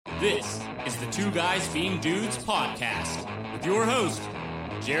This is the Two Guys Being Dudes podcast with your hosts,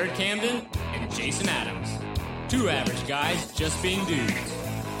 Jared Camden and Jason Adams. Two average guys just being dudes.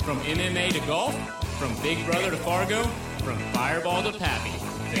 From MMA to golf, from Big Brother to Fargo, from Fireball to Pappy,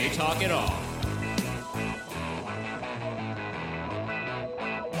 they talk it all.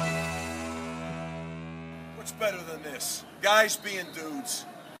 What's better than this? Guys being dudes.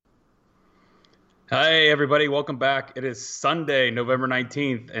 Hi, everybody. Welcome back. It is Sunday, November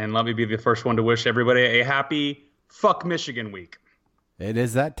 19th, and let me be the first one to wish everybody a happy Fuck Michigan week. It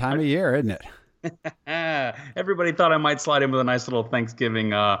is that time of year, isn't it? Everybody thought I might slide in with a nice little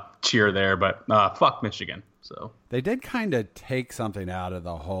Thanksgiving cheer there, but fuck Michigan. So they did kind of take something out of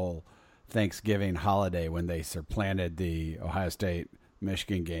the whole Thanksgiving holiday when they supplanted the Ohio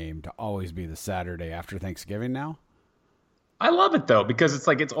State-Michigan game to always be the Saturday after Thanksgiving now. I love it, though, because it's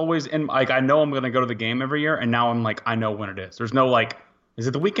like it's always in, like, I know I'm going to go to the game every year, and now I'm like, I know when it is. There's no, like, is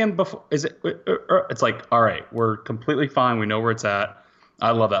it the weekend before? Is it? It's like, all right, we're completely fine. We know where it's at.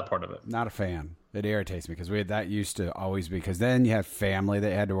 I love that part of it. Not a fan. It irritates me because that used to always be, because then you had family that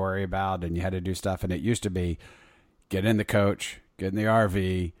you had to worry about and you had to do stuff. And it used to be get in the coach, get in the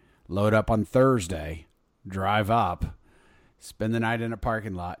RV, load up on Thursday, drive up, spend the night in a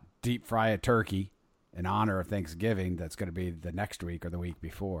parking lot, deep fry a turkey in honor of Thanksgiving. That's going to be the next week or the week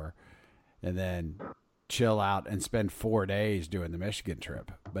before. And then chill out and spend 4 days doing the Michigan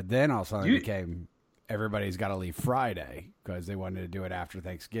trip. But then all of a sudden it became everybody's got to leave Friday because they wanted to do it after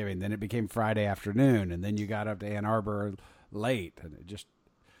Thanksgiving. Then it became Friday afternoon, and then you got up to Ann Arbor late. And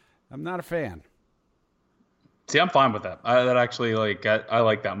I'm not a fan. See, I'm fine with that. I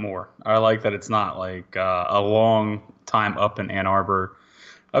like that more. I like that it's not like a long time up in Ann Arbor.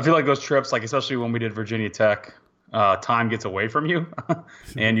 I feel like those trips, like especially when we did Virginia Tech, time gets away from you,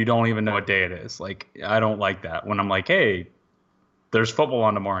 and you don't even know what day it is. Like, I don't like that. When I'm like, hey, there's football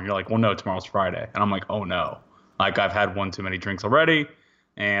on tomorrow, and you're like, well, no, tomorrow's Friday. And I'm like, oh, no. Like, I've had one too many drinks already,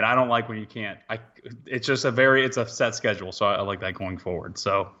 and I don't like when you can't. It's just it's a set schedule, so I like that going forward.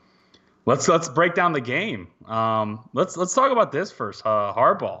 So let's break down the game. Let's talk about this first.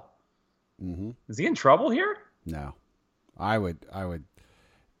 Harbaugh. Mm-hmm. Is he in trouble here? No. I would.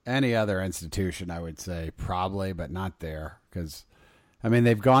 Any other institution, I would say probably, but not there. Because, I mean,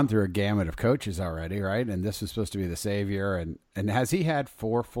 they've gone through a gamut of coaches already, right? And this was supposed to be the savior. And has he had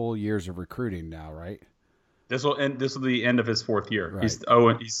 4 full years of recruiting now, right? This will be the end of his 4th year. Right. He's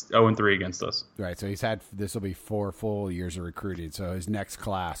 0-3 against us. Right. So this will be 4 full years of recruiting. So his next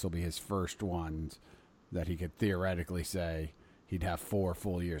class will be his first ones that he could theoretically say he'd have 4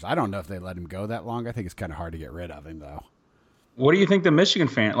 full years. I don't know if they let him go that long. I think it's kind of hard to get rid of him, though. What do you think the Michigan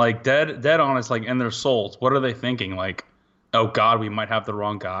fan, like dead honest, like in their souls, what are they thinking? Like, oh God, we might have the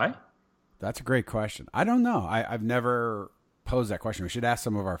wrong guy? That's a great question. I don't know. I've never posed that question. We should ask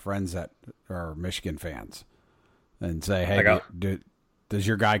some of our friends that are Michigan fans and say, hey, does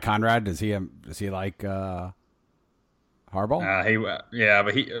your guy Conrad, does he like Harbaugh?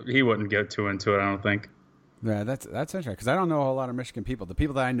 But he wouldn't get too into it, I don't think. Yeah, that's interesting because I don't know a whole lot of Michigan people. The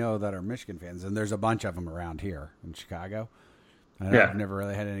people that I know that are Michigan fans, and there's a bunch of them around here in Chicago. I've never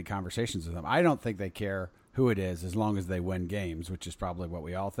really had any conversations with them. I don't think they care who it is as long as they win games, which is probably what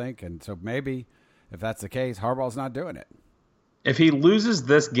we all think. And so maybe if that's the case, Harbaugh's not doing it. If he loses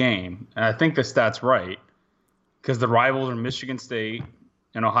this game, and I think the stat's right, because the rivals are Michigan State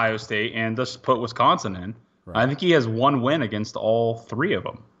and Ohio State, and just put Wisconsin in, right. I think he has 1 win against all 3 of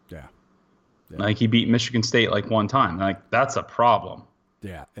them. Yeah. Like he beat Michigan State like 1 time. Like that's a problem.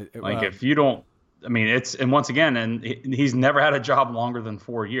 Yeah. If you don't. I mean, and once again, and he's never had a job longer than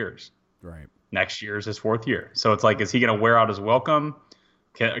 4 years. Right. Next year is his 4th year. So it's like, is he going to wear out his welcome?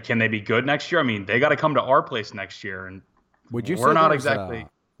 Can they be good next year? I mean, they got to come to our place next year. And would you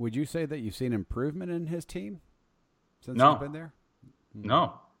say that you've seen improvement in his team since he's been there?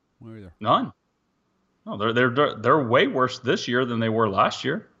 No. Either. None. No, they're way worse this year than they were last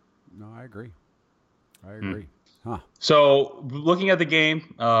year. No, I agree. Huh. So looking at the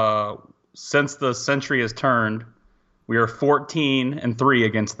game, since the century has turned, we are 14-3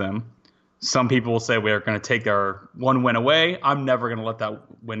 against them. Some people will say we are going to take our 1 win away. I'm never going to let that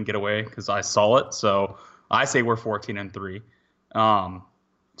win get away because I saw it. So I say we're 14-3.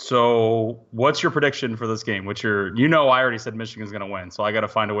 So what's your prediction for this game? I already said Michigan's going to win, so I got to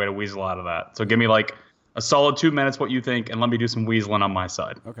find a way to weasel out of that. So give me like a solid 2 minutes what you think, and let me do some weaseling on my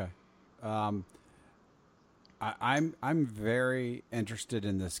side. Okay. I'm very interested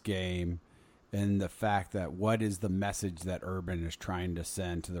in this game in the fact that what is the message that Urban is trying to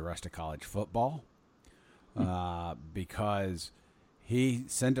send to the rest of college football? Because he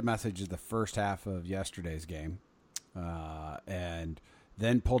sent a message in the first half of yesterday's game, and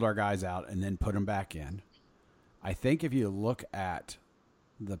then pulled our guys out, and then put them back in. I think if you look at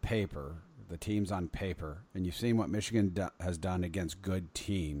the teams on paper, and you've seen what Michigan has done against good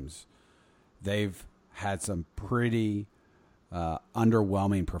teams, they've had some pretty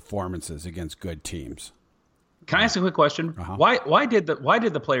underwhelming performances against good teams. Can I ask a quick question? Uh-huh. Why did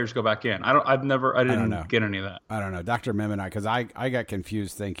the players go back in? I didn't get any of that. I don't know. Dr. Mim and because I got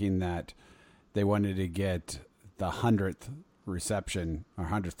confused thinking that they wanted to get the 100th reception or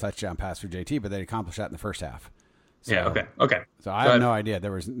 100th touchdown pass for JT, but they accomplished that in the first half. So, yeah. Okay. So I have no idea.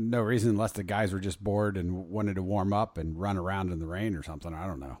 There was no reason unless the guys were just bored and wanted to warm up and run around in the rain or something. I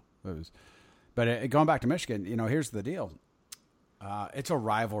don't know. Going back to Michigan, here's the deal. It's a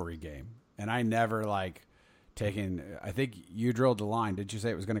rivalry game, and I never I think you drilled the line. Did you say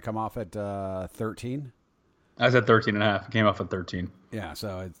it was going to come off at 13? I said 13.5. It came off at 13. Yeah,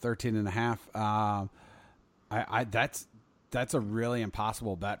 so it's 13.5. That's a really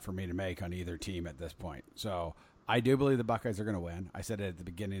impossible bet for me to make on either team at this point. So I do believe the Buckeyes are going to win. I said it at the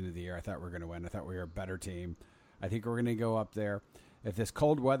beginning of the year. I thought we were going to win. I thought we were a better team. I think we're going to go up there. If this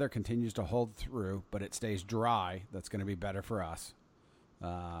cold weather continues to hold through, but it stays dry, that's going to be better for us.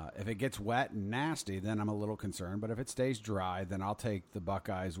 If it gets wet and nasty, then I'm a little concerned. But if it stays dry, then I'll take the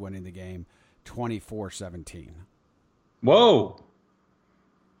Buckeyes winning the game 24-17. Whoa.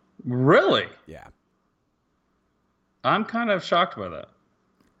 Really? Yeah. I'm kind of shocked by that.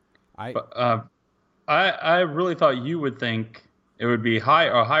 I really thought you would think it would be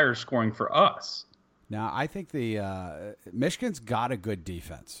higher scoring for us. Now, I think the Michigan's got a good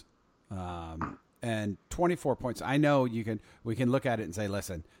defense. And 24 points. I know we can look at it and say,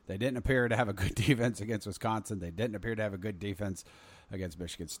 listen, they didn't appear to have a good defense against Wisconsin. They didn't appear to have a good defense against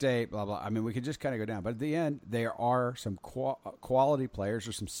Michigan State, blah, blah. I mean, we could just kind of go down. But at the end, there are some quality players.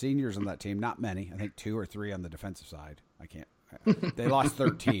 There's some seniors on that team. Not many. I think 2 or 3 on the defensive side. I can't. They lost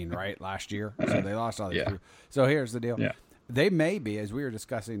 13, right, last year? So they lost all these. Yeah. So here's the deal. Yeah. They may be, as we were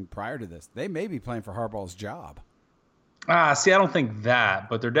discussing prior to this, they may be playing for Harbaugh's job. See, I don't think that,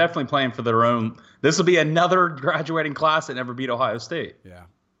 but they're definitely playing for their own. This will be another graduating class that never beat Ohio State. Yeah.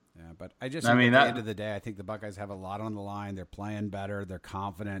 But at the end of the day, I think the Buckeyes have a lot on the line. They're playing better. They're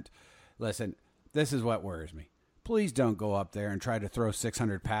confident. Listen, this is what worries me. Please don't go up there and try to throw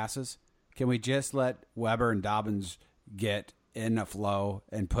 600 passes. Can we just let Weber and Dobbins get in a flow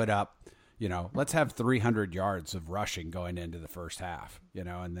and put up, let's have 300 yards of rushing going into the first half,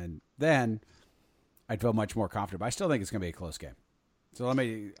 and then I'd feel much more confident. But I still think it's going to be a close game. So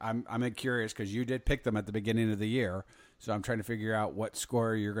I'm curious because you did pick them at the beginning of the year. So I'm trying to figure out what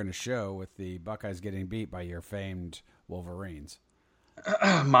score you're going to show with the Buckeyes getting beat by your famed Wolverines.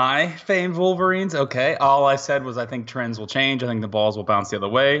 My famed Wolverines? Okay. All I said was I think trends will change. I think the balls will bounce the other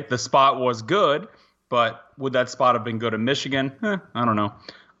way. The spot was good, but would that spot have been good in Michigan? I don't know.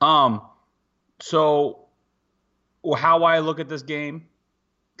 So how I look at this game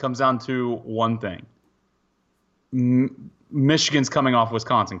comes down to one thing. Michigan's coming off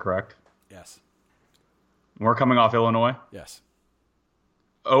Wisconsin, correct? Yes. We're coming off Illinois? Yes.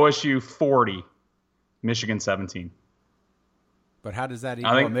 OSU 40, Michigan 17. But how does that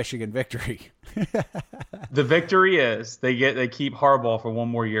equal a Michigan victory? The victory is they keep Harbaugh for one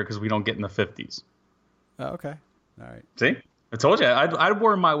more year because we don't get in the 50s. Oh, okay. All right. See? I told you. I'd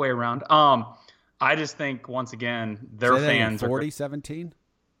worm my way around. I just think, once again, their fans 40-17?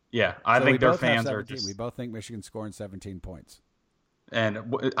 Yeah, I think their fans are just... We both think Michigan's scoring 17 points.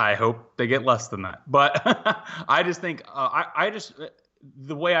 And I hope they get less than that. But I just think,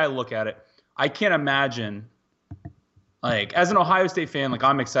 the way I look at it, I can't imagine, as an Ohio State fan,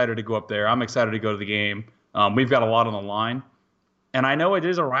 I'm excited to go up there. I'm excited to go to the game. We've got a lot on the line. And I know it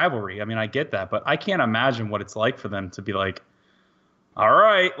is a rivalry. I mean, I get that. But I can't imagine what it's like for them to be all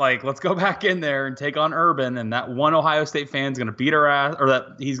right, let's go back in there and take on Urban, and that one Ohio State fan's going to beat our ass, or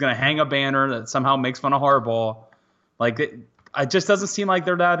that he's going to hang a banner that somehow makes fun of Harbaugh. It just doesn't seem like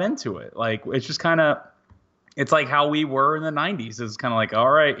they're that into it. It's just kind of, it's like how we were in the 90s. It's kind of all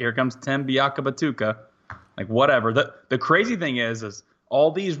right, here comes Tim Biakabatuka. Whatever. The crazy thing is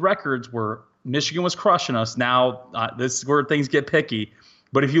all these records where Michigan was crushing us. Now, this is where things get picky.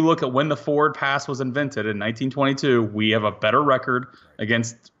 But if you look at when the forward pass was invented in 1922, we have a better record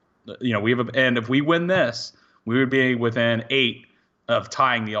against, and if we win this, we would be within 8 of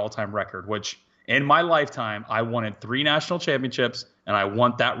tying the all-time record, which in my lifetime, I wanted 3 national championships, and I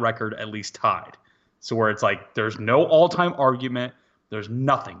want that record at least tied. So where it's there's no all-time argument. There's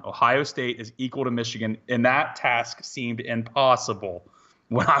nothing. Ohio State is equal to Michigan, and that task seemed impossible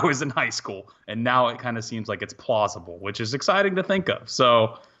when I was in high school, and now it kind of seems like it's plausible, which is exciting to think of.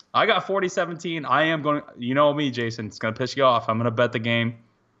 So I got 40-17. I am going. You know me, Jason. It's going to piss you off. I'm going to bet the game.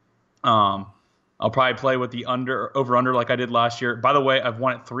 I'll probably play with the over/under like I did last year. By the way, I've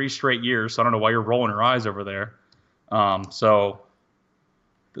won it 3 straight years, so I don't know why you're rolling your eyes over there. But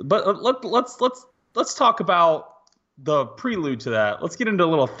let's talk about the prelude to that. Let's get into a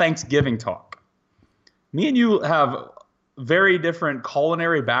little Thanksgiving talk. Me and you have very different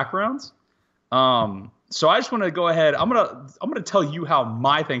culinary backgrounds. So I just want to go ahead. I'm gonna tell you how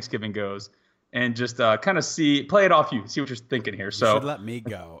my Thanksgiving goes, and just kind of play it off you, see what you're thinking here. So you should let me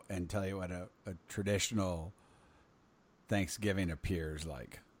go and tell you what a traditional Thanksgiving appears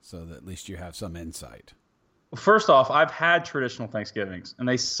like, so that at least you have some insight. First off, I've had traditional Thanksgivings, and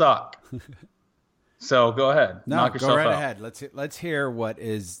they suck. So go ahead. No, knock yourself go right out. ahead. Let's hear what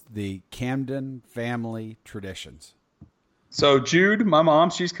is the Camden family traditions. So Jude, my mom,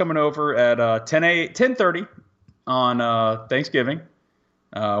 she's coming over at 10:30 on Thanksgiving.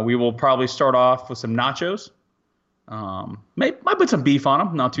 We will probably start off with some nachos. Might put some beef on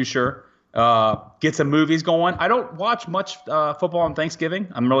them. Not too sure. Get some movies going. I don't watch much football on Thanksgiving.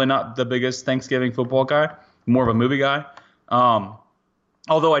 I'm really not the biggest Thanksgiving football guy. More of a movie guy.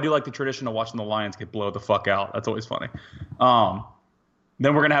 Although I do like the tradition of watching the Lions get blown the fuck out. That's always funny.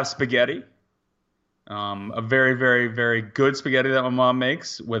 Then we're going to have spaghetti. A very, very, very good spaghetti that my mom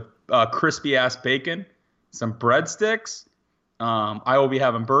makes with crispy-ass bacon, some breadsticks. I will be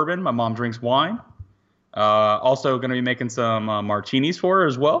having bourbon. My mom drinks wine. Also going to be making some martinis for her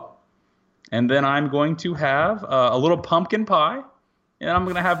as well. And then I'm going to have a little pumpkin pie. And I'm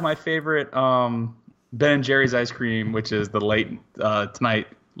going to have my favorite Ben & Jerry's ice cream, which is the late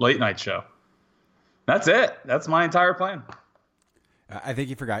night show. That's it. That's my entire plan. I think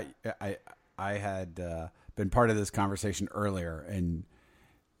you forgot. I had been part of this conversation earlier, and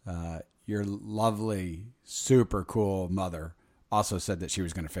your lovely, super cool mother also said that she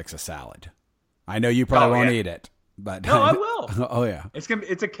was going to fix a salad. I know you probably won't eat it, but no, I will. Oh yeah,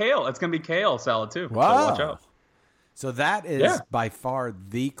 it's a kale. It's gonna be kale salad too. Wow. So watch out. So that is by far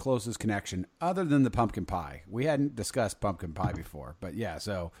the closest connection, other than the pumpkin pie. We hadn't discussed pumpkin pie before, but yeah.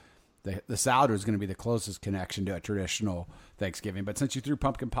 So the salad was going to be the closest connection to a traditional Thanksgiving. But since you threw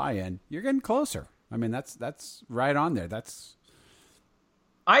pumpkin pie in, you're getting closer. I mean, that's right on there. The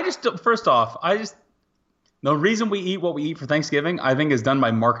reason we eat what we eat for Thanksgiving, I think, is done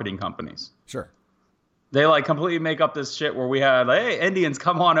by marketing companies. Sure. They completely make up this shit where we had, hey, Indians,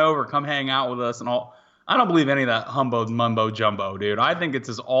 come on over, come hang out with us and all. I don't believe any of that humbo mumbo jumbo, dude. I think it's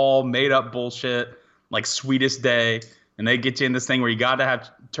just all made up bullshit, like Sweetest Day, and they get you in this thing where you got to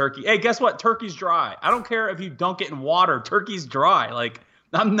have turkey. Hey, guess what? Turkey's dry. I don't care if you dunk it in water. Turkey's dry.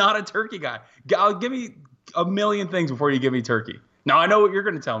 I'm not a turkey guy. Give me a million things before you give me turkey. Now, I know what you're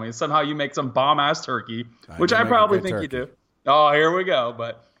going to tell me. Somehow you make some bomb-ass turkey, which I probably think you do. Oh, here we go.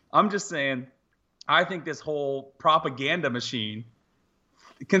 But I'm just saying, I think this whole propaganda machine,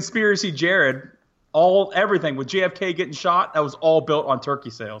 Conspiracy Jared, everything with JFK getting shot, that was all built on turkey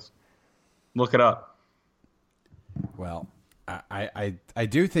sales. Look it up. Well, I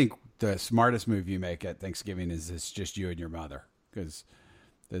do think the smartest move you make at Thanksgiving is it's just you and your mother, because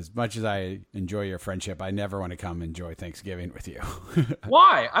as much as I enjoy your friendship, I never want to come enjoy Thanksgiving with you.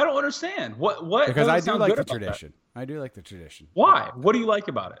 Why? I don't understand. What? Because I do like the tradition. I do like the tradition. Why? What do you like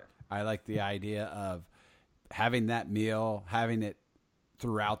about it? I like the idea of having that meal, having it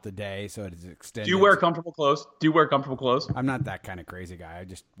throughout the day, so it is extended. Do you wear comfortable clothes? I'm not that kind of crazy guy. I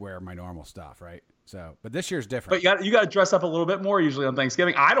just wear my normal stuff, right? So, but this year's different. But you got to dress up a little bit more usually on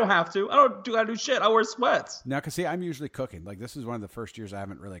Thanksgiving. I don't have to. I don't do shit. I wear sweats. Now, because see, I'm usually cooking. Like, this is one of the first years I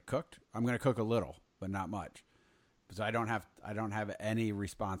haven't really cooked. I'm going to cook a little, but not much, because I don't have any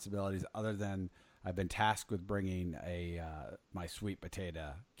responsibilities other than I've been tasked with bringing my sweet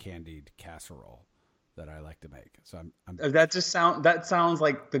potato candied casserole that I like to make. So I'm that sounds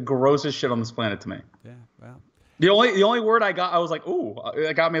like the grossest shit on this planet to me. Yeah, well. The only word I got, I was like, ooh.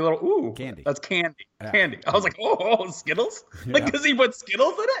 It got me a little, ooh. Candy. That's candy. Yeah. Candy. I was like, oh, Skittles? Yeah. Like, does he put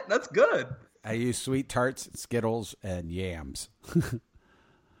Skittles in it? That's good. I use sweet tarts, Skittles, and yams.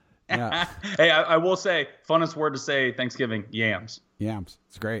 Yeah. Hey, I will say, funnest word to say Thanksgiving, yams. Yams.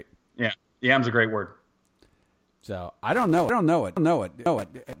 It's great. Yeah. Yams a great word. So I don't know it.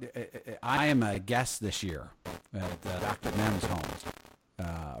 I am a guest this year at Dr. Nem's homes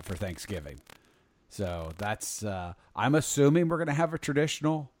for Thanksgiving. So that's, I'm assuming we're going to have a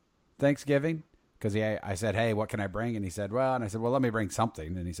traditional Thanksgiving, because I said, hey, what can I bring? And he said, well, and I said, well, let me bring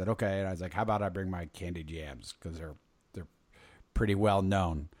something. And he said, okay. And I was like, how about I bring my candied yams? Because they're pretty well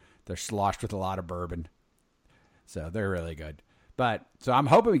known. They're sloshed with a lot of bourbon. So they're really good. But so I'm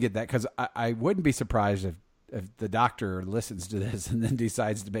hoping we get that, because I wouldn't be surprised if the doctor listens to this and then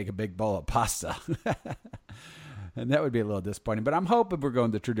decides to make a big bowl of pasta. And that would be a little disappointing. But I'm hoping we're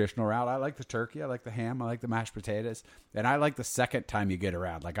going the traditional route. I like the turkey. I like the ham. I like the mashed potatoes. And I like the second time you get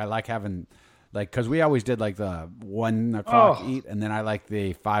around. Like, I like having, like, because we always did, like, the 1 o'clock eat, and then I like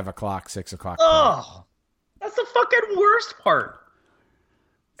the 5 o'clock, 6 o'clock. Oh, that's the fucking worst part.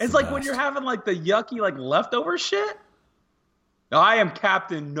 It's like best. when you're having, like, the yucky, like, leftover shit. I am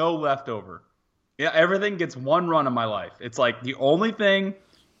Captain No Leftover. Yeah, everything gets one run in my life. It's like the only thing,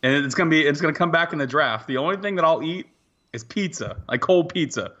 and it's gonna come back in the draft. The only thing that I'll eat is pizza, like cold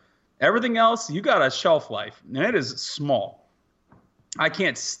pizza. Everything else, you got a shelf life, and it is small. I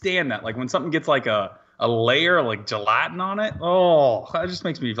can't stand that. Like when something gets like a layer of like gelatin on it. Oh, that just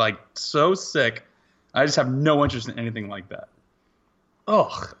makes me like so sick. I just have no interest in anything like that.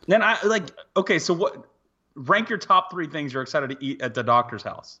 Oh, then I like. Okay, so what? Rank your top 3 things you're excited to eat at the doctor's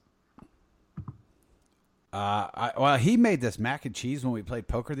house. Well, he made this mac and cheese when we played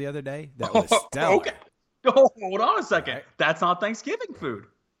poker the other day. That was stellar. Okay. Oh, hold on a second. Right. That's not Thanksgiving food.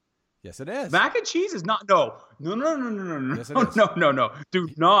 Yes, it is. Mac and cheese is not. No. Yes, it is. No. Do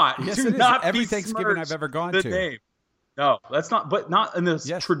not. Yes, do it is. not Every Thanksgiving I've ever gone to. Name. No, that's not. But not in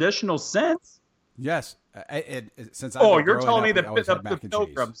the traditional sense. Yes. Since you're telling me that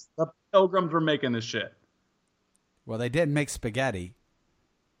the pilgrims were making this shit. Well, they didn't make spaghetti.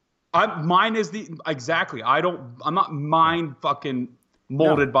 Mine is exactly. I'm not mind fucking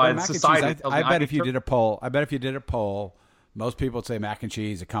molded by society. I bet if you did a poll, most people would say mac and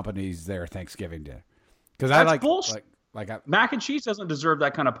cheese accompanies their Thanksgiving dinner. Because I like bullshit. Mac and cheese doesn't deserve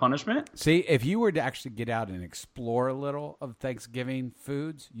that kind of punishment. See, if you were to actually get out and explore a little of Thanksgiving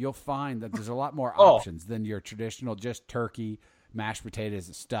foods, you'll find that there's a lot more options than your traditional just turkey, mashed potatoes,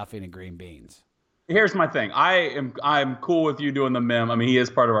 stuffing, and green beans. Here's my thing. I'm cool with you doing the meme. I mean, he is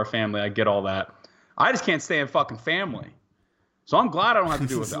part of our family. I get all that. I just can't stand fucking family. So I'm glad I don't have to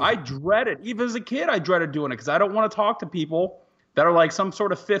do with it. I dread it. Even as a kid, I dreaded doing it because I don't want to talk to people that are like some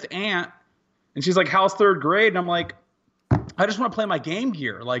sort of fifth aunt. And she's like, how's third grade? And I'm like, I just want to play my Game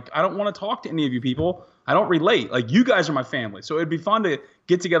Gear. Like, I don't want to talk to any of you people. I don't relate. Like, you guys are my family. So it'd be fun to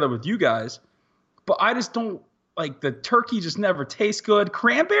get together with you guys. But I just don't. Like, the turkey just never tastes good.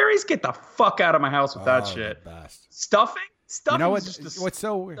 Cranberries? Get the fuck out of my house with that shit. Stuffing? Stuffing. You know what's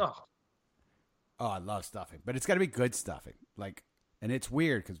so weird? Oh, I love stuffing. But it's got to be good stuffing. Like, and it's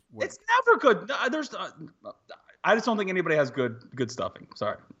weird because it's never good. I just don't think anybody has good stuffing.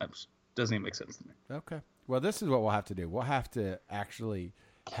 Sorry. That doesn't even make sense to me. Okay. Well, this is what we'll have to do. We'll have to actually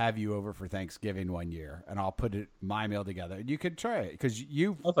have you over for Thanksgiving one year, and I'll put my meal together. And you could try it because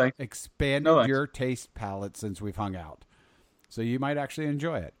you've expanded your taste palette since we've hung out, so you might actually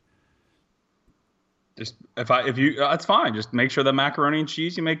enjoy it. Just if you, that's fine. Just make sure the macaroni and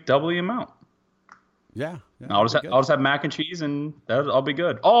cheese you make double the amount. Yeah, I'll just have mac and cheese, and I'll be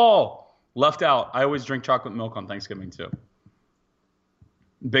good. Oh, left out. I always drink chocolate milk on Thanksgiving too.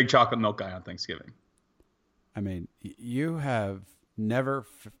 Big chocolate milk guy on Thanksgiving. I mean, you have never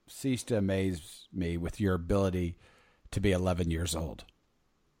ceased to amaze me with your ability to be 11 years old.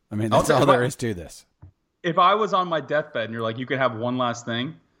 I mean, that's all there is to this. If I was on my deathbed and you're like, you can have one last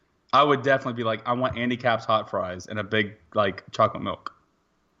thing, I would definitely be like, I want Andy Capp's hot fries and a big like chocolate milk.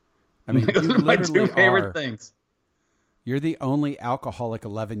 I mean, those are my 2 favorite things. You're the only alcoholic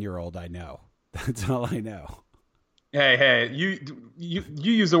 11-year-old I know. That's all I know. Hey, you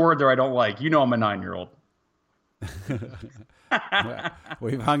use the word there I don't like. You know I'm a 9-year-old. Well,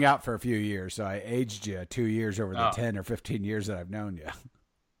 we've hung out for a few years, so I aged you 2 years over the 10 or 15 years that I've known you.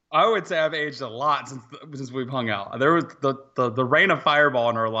 I would say I've aged a lot since we've hung out. There was the rain of Fireball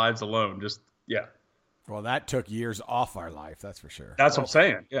in our lives alone. Well, that took years off our life, that's for sure. That's what I'm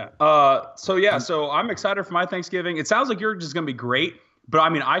saying. Yeah. So I'm excited for my Thanksgiving. It sounds like you're just gonna be great, but I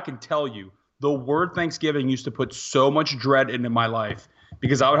mean, I can tell you, the word Thanksgiving used to put so much dread into my life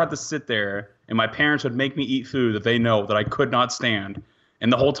because I would have to sit there and my parents would make me eat food that they know that I could not stand.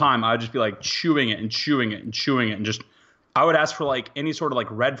 And the whole time I would just be like chewing it and chewing it and chewing it. And just, I would ask for like any sort of like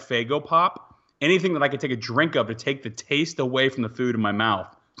red Faygo pop, anything that I could take a drink of to take the taste away from the food in my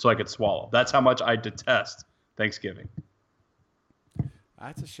mouth so I could swallow. That's how much I detest Thanksgiving.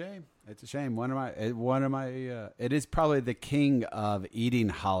 That's a shame. It's a shame. It is probably the king of eating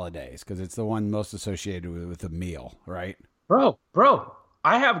holidays because it's the one most associated with a meal, right? Bro,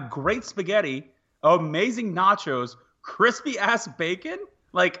 I have great spaghetti, amazing nachos, crispy ass bacon.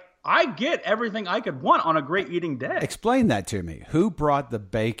 Like, I get everything I could want on a great eating day. Explain that to me. Who brought the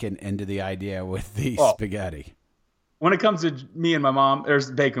bacon into the idea with the spaghetti? When it comes to me and my mom,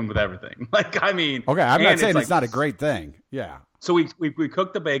 there's bacon with everything. Like, I mean, okay, I'm not saying it's not a great thing. Yeah. So we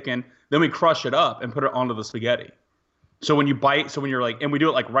cook the bacon, then we crush it up and put it onto the spaghetti. So when you bite, so when you're like, and we do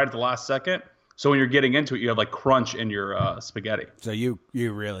it like right at the last second. So when you're getting into it, you have like crunch in your spaghetti. So you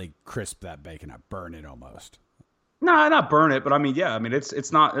really crisp that bacon up, burn it almost. No, not burn it, but I mean, yeah, I mean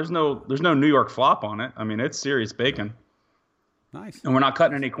it's not. There's no New York flop on it. I mean, it's serious bacon. Nice. And we're not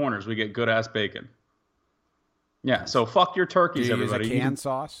cutting any corners. We get good ass bacon. Yeah. Nice. So fuck your turkeys, do you everybody. Use a canned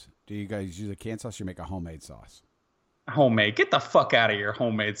sauce? Do you guys use a canned sauce? Or you make a homemade sauce? Homemade. Get the fuck out of here,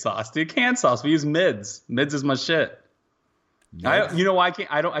 homemade sauce, dude. Canned sauce. We use mids. Mids is my shit. You know why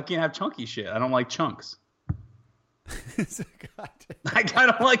I can't have chunky shit. I don't like chunks. I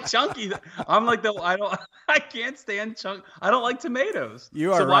don't like chunky. I'm like I can't stand chunk. I don't like tomatoes.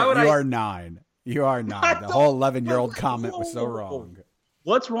 You are so right. You are 9. You are 9. The whole 11-year-old comment was so wrong.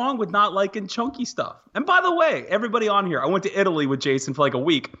 What's wrong with not liking chunky stuff? And by the way, everybody on here, I went to Italy with Jason for like a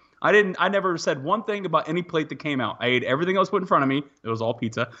week. I never said one thing about any plate that came out. I ate everything that was put in front of me. It was all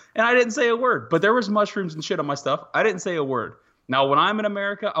pizza. And I didn't say a word. But there was mushrooms and shit on my stuff. I didn't say a word. Now, when I'm in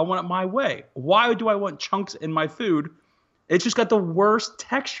America, I want it my way. Why do I want chunks in my food? It's just got the worst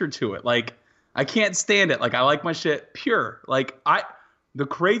texture to it. Like, I can't stand it. Like, I like my shit pure. Like, the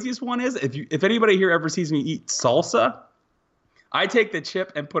craziest one is, if anybody here ever sees me eat salsa, I take the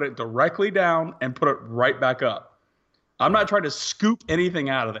chip and put it directly down and put it right back up. I'm not trying to scoop anything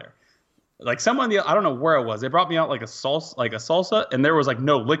out of there. Like I don't know where it was. They brought me out like a salsa, and there was like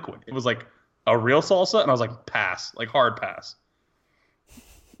no liquid. It was like a real salsa, and I was like, pass, like hard pass.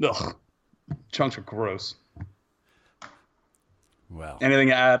 Ugh, chunks are gross. Well, anything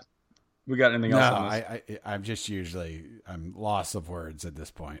to add? We got anything else on this? I'm lost of words at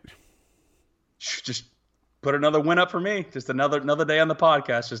this point. Just put another win up for me. Just another day on the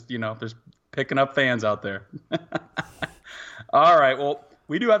podcast. Just, there's picking up fans out there. All right. Well,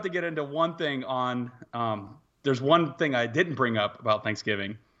 we do have to get into one thing on, there's one thing I didn't bring up about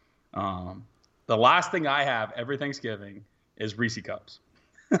Thanksgiving. The last thing I have every Thanksgiving is Reese Cups.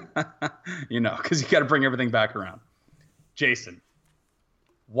 Because you got to bring everything back around. Jason,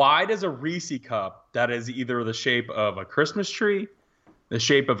 why does a Reese Cup that is either the shape of a Christmas tree, the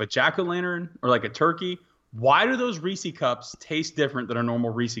shape of a jack-o'-lantern, or like a turkey, why do those Reese Cups taste different than a normal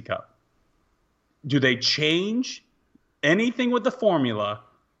Reese Cup? Do they change anything with the formula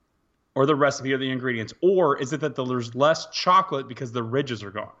or the recipe or the ingredients? Or is it that there's less chocolate because the ridges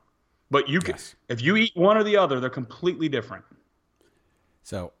are gone? But if you eat one or the other, they're completely different.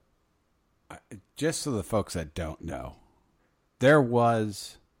 So, just so the folks that don't know, there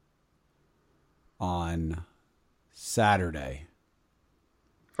was on Friday,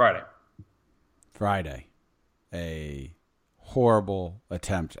 a horrible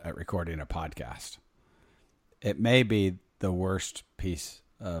attempt at recording a podcast. It may be the worst piece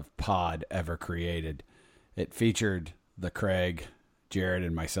of pod ever created. It featured the Craig, Jared,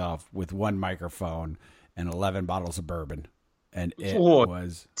 and myself with one microphone and 11 bottles of bourbon. And it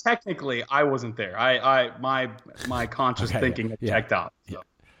was technically I wasn't there. My conscious thinking checked out. So. Yeah.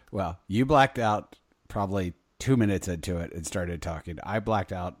 Well, you blacked out probably 2 minutes into it and started talking. I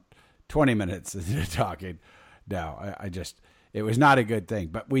blacked out 20 minutes into talking. No, it was not a good thing.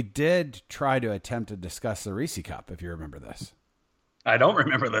 But we did try to attempt to discuss the Reese Cup, if you remember this. I don't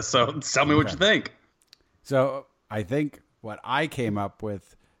remember this, so tell me what you think. So I think what I came up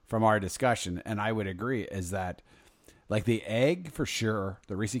with from our discussion, and I would agree, is that like the egg, for sure,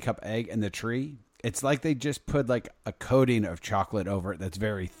 the Reese Cup egg and the tree, it's like they just put like a coating of chocolate over it that's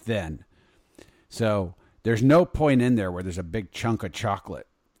very thin. So there's no point in there where there's a big chunk of chocolate.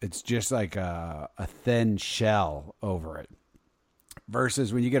 It's just like a thin shell over it.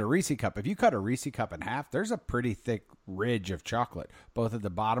 Versus when you get a Reese Cup, if you cut a Reese Cup in half, there's a pretty thick ridge of chocolate, both at the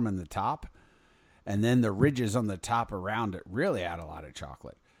bottom and the top. And then the ridges on the top around it really add a lot of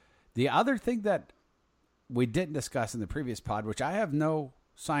chocolate. The other thing that we didn't discuss in the previous pod, which I have no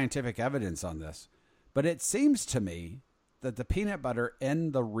scientific evidence on this, but it seems to me that the peanut butter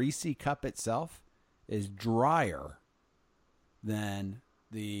in the Reese Cup itself is drier than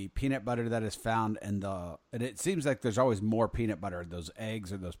the peanut butter that is found in and it seems like there's always more peanut butter in those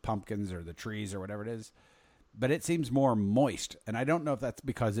eggs or those pumpkins or the trees or whatever it is, but it seems more moist. And I don't know if that's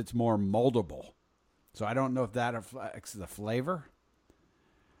because it's more moldable. So I don't know if that affects the flavor,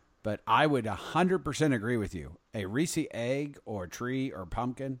 but I would 100% agree with you. A Reese egg or tree or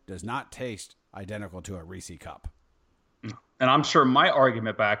pumpkin does not taste identical to a Reese Cup. And I'm sure my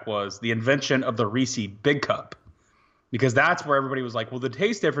argument back was the invention of the Reese Big Cup, because that's where everybody was like, well, the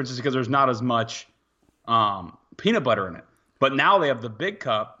taste difference is because there's not as much peanut butter in it. But now they have the Big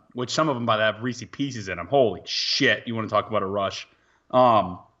Cup, which some of them might have Reese Pieces in them. Holy shit, you want to talk about a rush.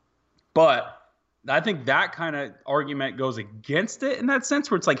 But I think that kind of argument goes against it in that sense,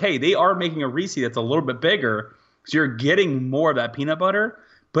 where it's like, hey, they are making a Reese that's a little bit bigger, so you're getting more of that peanut butter.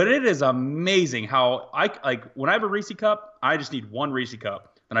 But it is amazing how when I have a Reese cup, I just need one Reese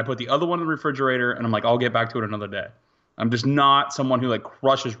cup, and I put the other one in the refrigerator, and I'm like, I'll get back to it another day. I'm just not someone who like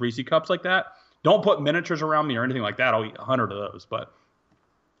crushes Reese cups like that. Don't put miniatures around me or anything like that. I'll eat 100 of those. But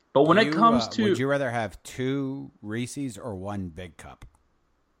when it comes to, would you rather have 2 Reese's or 1 big cup?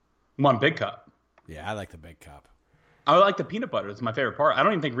 1 big cup. Yeah, I like the big cup. I like the peanut butter. It's my favorite part. I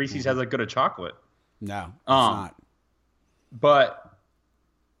don't even think Reese's has that good of chocolate. No, it's not. But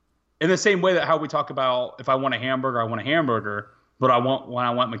in the same way that how we talk about if I want a hamburger, I want a hamburger. But when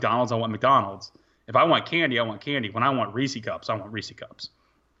I want McDonald's, I want McDonald's. If I want candy, I want candy. When I want Reese cups, I want Reese cups.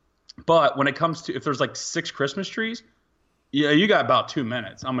 But when it comes to if there's like 6 Christmas trees, yeah, you got about 2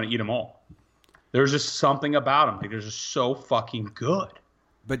 minutes. I'm gonna eat them all. There's just something about them. Like, they're just so fucking good.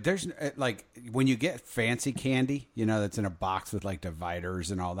 But there's like when you get fancy candy, that's in a box with like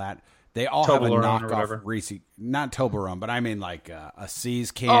dividers and all that. They all have a knockoff Reese, not Toblerone, but I mean like a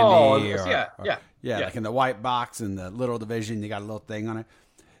C's candy. Yeah, like in the white box and the little division, you got a little thing on it.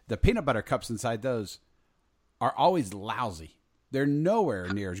 The peanut butter cups inside those are always lousy. They're nowhere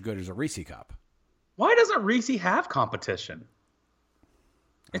near as good as a Reese cup. Why doesn't Reese have competition?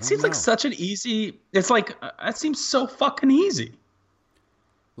 It seems like such an easy. It's like it seems so fucking easy.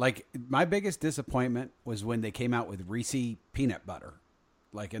 Like, my biggest disappointment was when they came out with Reese peanut butter.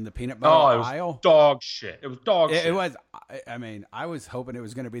 Like, in the peanut butter aisle. Dog shit. It was dog shit. It was, I mean, I was hoping it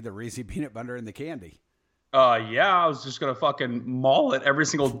was going to be the Reese peanut butter and the candy. Yeah, I was just going to fucking maul it every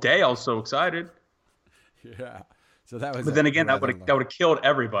single day. I was so excited. Yeah. So that was. But then again, that would have killed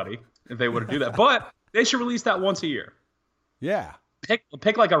everybody if they would have do that. But they should release that once a year. Yeah.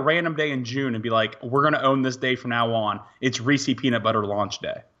 Pick like a random day in June and be like, we're going to own this day from now on. It's Reese peanut butter launch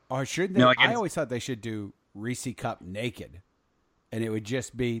day. Or should they? I always thought they should do Reese cup naked, and it would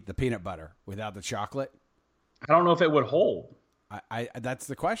just be the peanut butter without the chocolate. I don't know if it would hold. I that's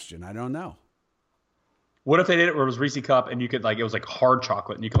the question. I don't know. What if they did it where it was Reese cup and you could like it was like hard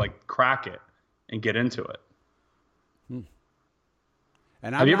chocolate and you could like crack it and get into it?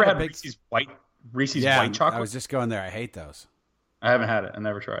 And have you ever had Reese's white chocolate? I was just going there. I hate those. I haven't had it. I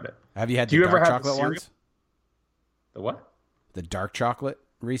never tried it. Have you had the dark chocolate ones? The what? The dark chocolate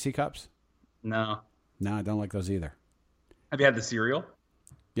Reese cups? No. No, I don't like those either. Have you had the cereal?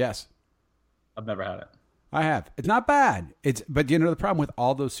 Yes. I've never had it. I have. It's not bad. But the problem with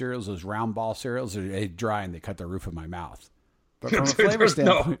all those cereals, those round ball cereals, they dry and they cut the roof of my mouth. But from a flavor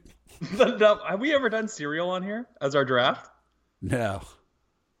standpoint, have we ever done cereal on here as our draft? No.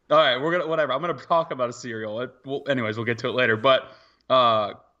 All right, whatever. I'm gonna talk about a cereal. Anyways, we'll get to it later. But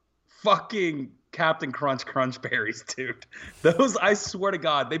fucking Captain Crunch berries, dude. Those, I swear to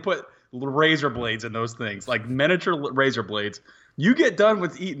God, they put razor blades in those things, like miniature razor blades. You get done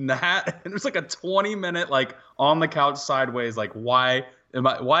with eating that, and it's like a 20-minute like on the couch sideways. Like, why did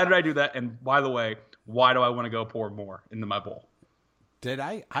I do that? And by the way, why do I want to go pour more into my bowl?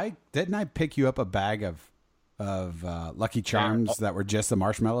 Didn't I pick you up a bag of Lucky Charms that were just the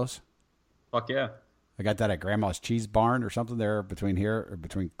marshmallows? Fuck yeah. I got that at Grandma's Cheese Barn or something there between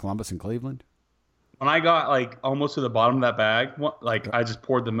Columbus and Cleveland. When I got like almost to the bottom of that bag, I just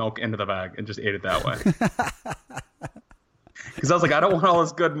poured the milk into the bag and just ate it that way. Because I was like, I don't want all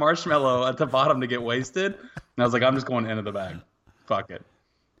this good marshmallow at the bottom to get wasted. And I was like, I'm just going into the bag. Fuck it.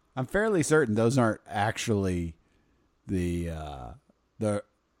 I'm fairly certain those aren't actually the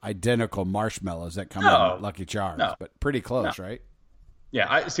identical marshmallows that come out of Lucky Charms, but pretty close, right?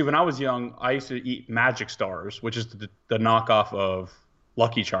 Yeah, when I was young, I used to eat Magic Stars, which is the knockoff of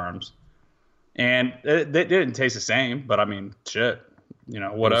Lucky Charms. And they didn't taste the same, but I mean, shit,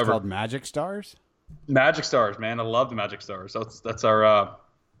 whatever. It's called Magic Stars? Magic Stars, man. I love the Magic Stars. That's our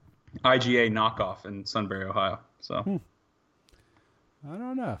IGA knockoff in Sunbury, Ohio. So I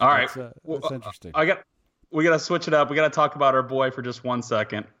don't know. All right. That's interesting. We got to switch it up. We got to talk about our boy for just 1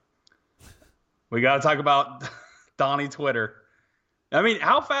 second. We got to talk about Donnie Twitter. I mean,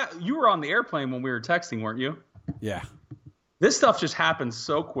 how fast you were on the airplane when we were texting, weren't you? Yeah. This stuff just happens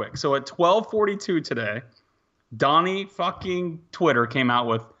so quick. So at 12:42 today, Donnie fucking Twitter came out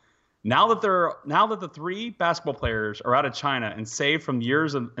with now that the 3 basketball players are out of China and saved from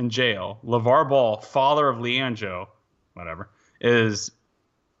years in jail, LeVar Ball, father of Leandro, whatever, is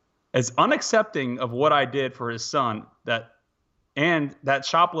as unaccepting of what I did for his son and that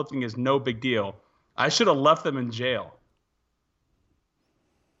shoplifting is no big deal. I should have left them in jail.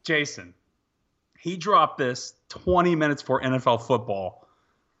 Jason, he dropped this 20 minutes before NFL football.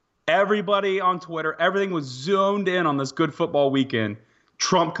 Everybody on Twitter, everything was zoomed in on this good football weekend.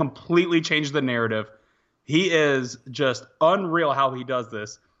 Trump completely changed the narrative. He is just unreal how he does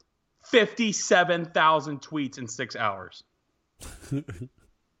this. 57,000 tweets in 6 hours.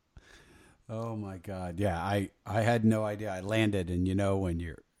 Oh my God. Yeah. I had no idea. I landed, and when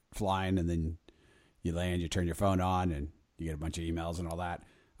you're flying and then you land, you turn your phone on and you get a bunch of emails and all that.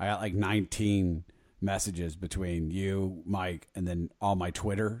 I got like 19 messages between you, Mike, and then all my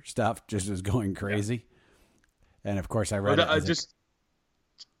Twitter stuff just was going crazy. Yeah. And of course I read it.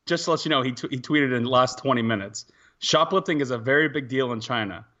 Just to let you know, he tweeted in the last 20 minutes. Shoplifting is a very big deal in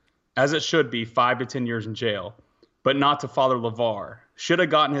China, as it should be, 5 to 10 years in jail, but not to Father LeVar. Should have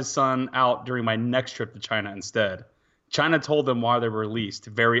gotten his son out during my next trip to China instead. China told them why they were released.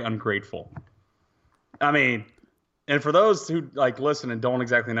 Very ungrateful. I mean, and for those who listen and don't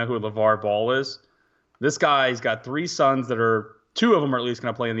exactly know who LeVar Ball is, this guy's got 3 sons that are, 2 of them are at least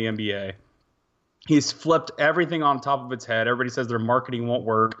going to play in the NBA. He's flipped everything on top of its head. Everybody says their marketing won't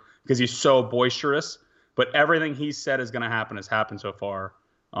work because he's so boisterous, but everything he said is going to happen has happened so far.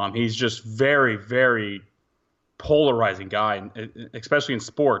 He's just very, very polarizing guy, especially in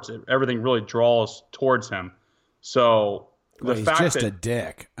sports. Everything really draws towards him. So he's just a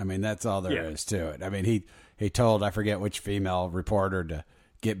dick. I mean, that's all there is to it. I mean, he told, I forget which female reporter, to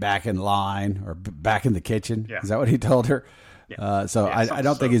get back in line or back in the kitchen. Yeah. Is that what he told her? Yeah. I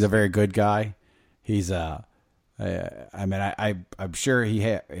don't think he's a very good guy. He's I'm sure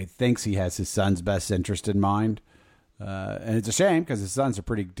he thinks he has his son's best interest in mind. And it's a shame because his sons are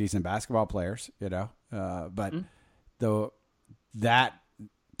pretty decent basketball players, but that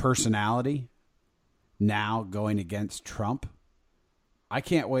personality now going against Trump, I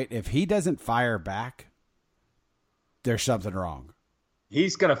can't wait. If he doesn't fire back, there's something wrong.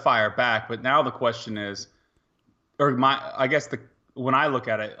 He's going to fire back, but now the question is, when I look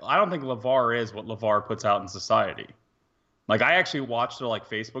at it, I don't think LeVar is what LeVar puts out in society. Like, I actually watched their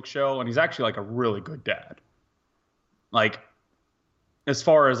Facebook show, and he's actually a really good dad. As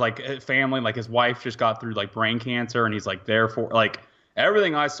far as family, his wife just got through brain cancer, and he's there for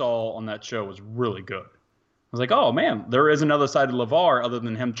everything I saw on that show was really good. I was like, oh man, there is another side to LeVar other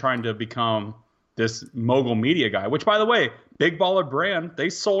than him trying to become this mogul media guy, which, by the way, Big Baller Brand, they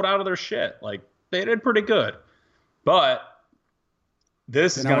sold out of their shit. They did pretty good. But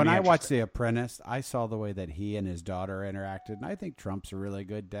this is when I watched The Apprentice, I saw the way that he and his daughter interacted, and I think Trump's a really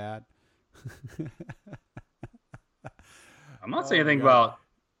good dad. I'm not saying anything about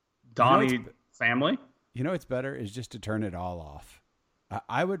Donnie family. It's better is just to turn it all off.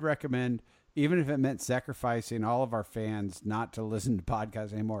 I would recommend, even if it meant sacrificing all of our fans not to listen to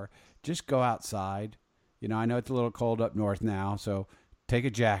podcasts anymore, just go outside. I know it's a little cold up north now, so take a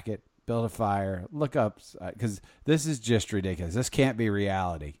jacket, build a fire, look up, because this is just ridiculous. This can't be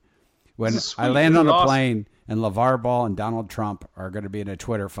reality. When I land on a plane and LeVar Ball and Donald Trump are going to be in a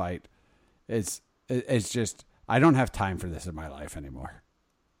Twitter fight, it's just, I don't have time for this in my life anymore.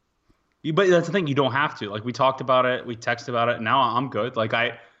 But that's the thing, you don't have to. We talked about it, we texted about it, and now I'm good.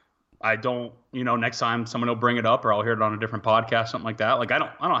 I don't, next time someone will bring it up or I'll hear it on a different podcast, something like that. I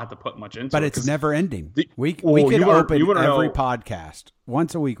don't have to put much into it. But it's never ending. We could open every podcast.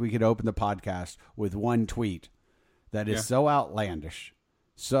 Once a week, we could open the podcast with one tweet that is so outlandish.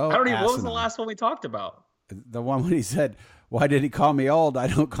 What was the last one we talked about? The one when he said, why did he call me old? I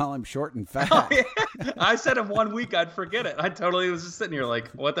don't call him short and fat. Oh, yeah. I said in 1 week I'd forget it. I totally was just sitting here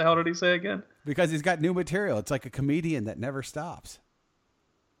what the hell did he say again? Because he's got new material. It's like a comedian that never stops.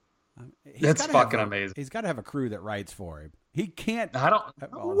 That's fucking amazing. He's got to have a crew that writes for him. He can't. No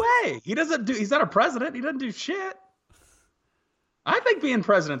way. He doesn't do. He's not a president. He doesn't do shit. I think being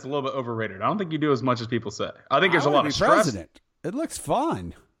president's a little bit overrated. I don't think you do as much as people say. I think there's a lot of stress. President. It looks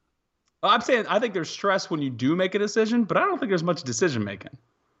fun. I'm saying I think there's stress when you do make a decision, but I don't think there's much decision making.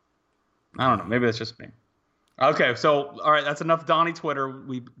 I don't know. Maybe that's just me. Okay, so all right, that's enough Donnie Twitter.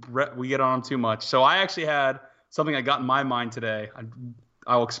 We get on him too much. So I actually had something that got in my mind today.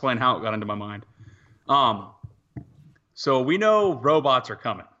 I'll explain how it got into my mind. So we know robots are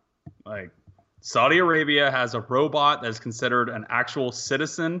coming. Saudi Arabia has a robot that is considered an actual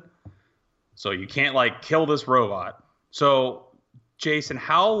citizen. So you can't kill this robot. So Jason,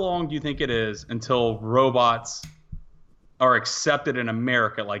 how long do you think it is until robots are accepted in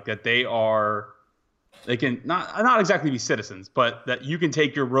America? That they can not exactly be citizens, but that you can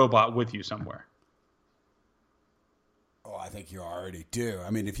take your robot with you somewhere. Oh, I think you already do.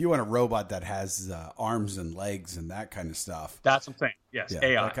 I mean, if you want a robot that has arms and legs and that kind of stuff. That's what I'm saying. Yes, yeah,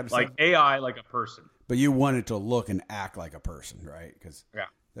 AI. Kind of AI like a person. But you want it to look and act like a person, right? Because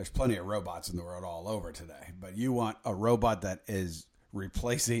there's plenty of robots in the world all over today. But you want a robot that is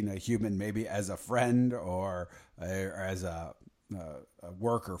replacing a human maybe as a friend or as a a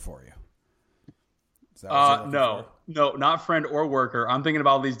worker for you. Is that what you're looking for? No, not friend or worker. I'm thinking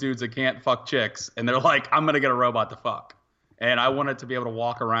about these dudes that can't fuck chicks, and they're like, I'm gonna get a robot to fuck, and I want it to be able to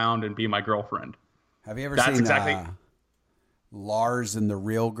walk around and be my girlfriend. Have you ever seen Lars and the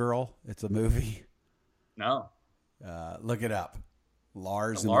Real Girl? It's a movie. No. Look it up.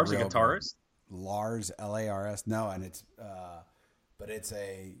 Lars and Lars, the Real a guitarist? Girl. Lars, Lars. No, and it's but it's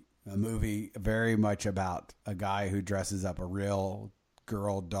a movie very much about a guy who dresses up a real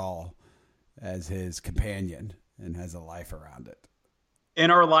girl doll as his companion and has a life around it. In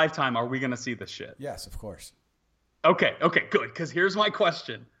our lifetime, are we going to see this shit? Yes, of course. Okay, good. Because here's my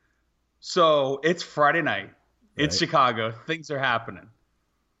question. So it's Friday night. It's Chicago. Things are happening.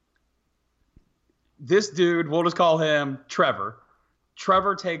 This dude, we'll just call him Trevor.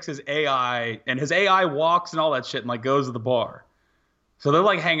 Trevor takes his AI, and his AI walks and all that shit and like goes to the bar. So they're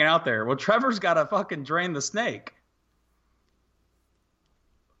like hanging out there. Well, Trevor's got to fucking drain the snake.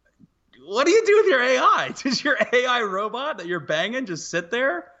 What do you do with your AI? Does your AI robot that you're banging just sit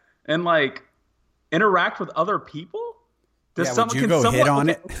there and like interact with other people? Would you go hit on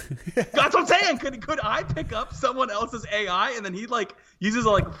it? That's what I'm saying. Could I pick up someone else's AI and then he like uses a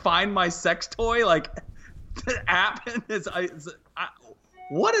like find my sex toy like app in his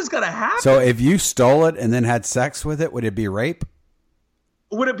what is gonna happen? So if you stole it and then had sex with it, would it be rape?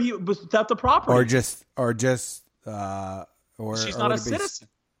 Would it be theft of property? Or she's not a citizen.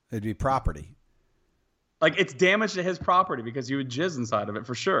 It'd be property. Like it's damage to his property because you would jizz inside of it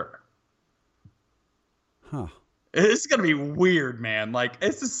for sure. Huh. It's going to be weird, man. Like,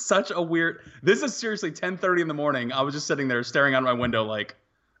 this is such a weird... This is seriously 10:30 in the morning. I was just sitting there staring out my window like,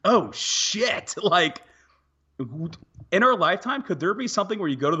 oh, shit. Like, in our lifetime, could there be something where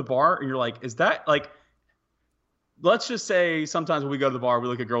you go to the bar and you're like, is that, like... Let's just say sometimes when we go to the bar, we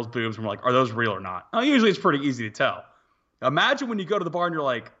look at girls' boobs and we're like, are those real or not? Now, usually it's pretty easy to tell. Imagine when you go to the bar and you're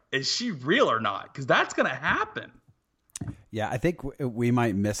like, is she real or not? Because that's going to happen. Yeah, I think we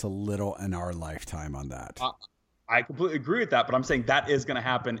might miss a little in our lifetime on that. I completely agree with that, but I'm saying that is going to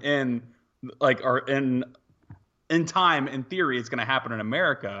happen in time. In theory, it's going to happen in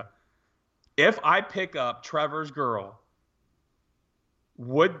America. If I pick up Trevor's girl,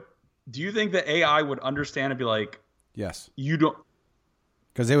 do you think the AI would understand and be like, yes, you don't?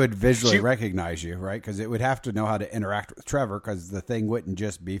 Because it would visually recognize you, right? Because it would have to know how to interact with Trevor, because the thing wouldn't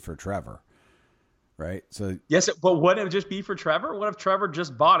just be for Trevor. Right. So yes, but wouldn't it just be for Trevor? What if Trevor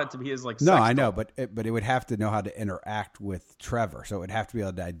just bought it to be his like? No, I know, but it would have to know how to interact with Trevor. So it would have to be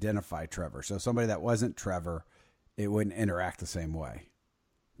able to identify Trevor. So somebody that wasn't Trevor, it wouldn't interact the same way.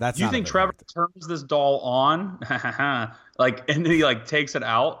 That's. Do you think Trevor turns this doll on, like, and then he like takes it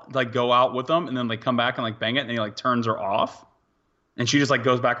out, like go out with them, and then like come back and like bang it, and he like turns her off, and she just like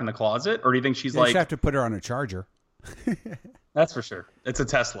goes back in the closet, or do you think she's like? You have to put her on a charger. That's for sure. It's a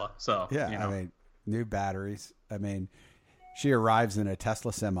Tesla, so yeah. You know. I mean. New batteries. I mean, she arrives in a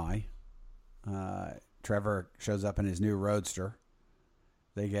Tesla semi. Trevor shows up in his new Roadster.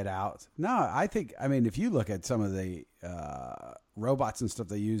 They get out. No, I mean, if you look at some of the robots and stuff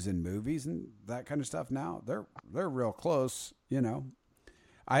they use in movies and that kind of stuff now, they're real close. You know,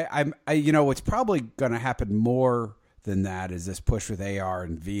 you know, what's probably going to happen more than that is this push with AR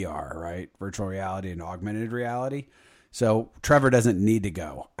and VR, right? Virtual reality and augmented reality. So Trevor doesn't need to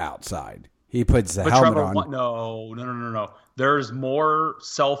go outside. He puts the helmet on. No. There's more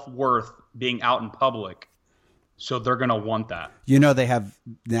self-worth being out in public, so they're going to want that. You know, they have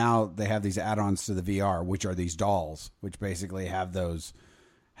these add-ons to the VR, which are these dolls, which basically it's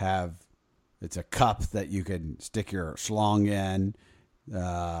a cup that you can stick your schlong in.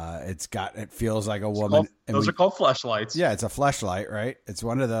 It feels like a woman. Those are called fleshlights. Yeah, it's a fleshlight, right? It's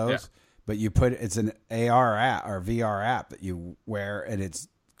one of those. Yeah. But it's an AR app or VR app that you wear, and it's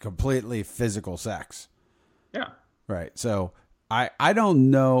completely physical sex. Yeah. Right. So I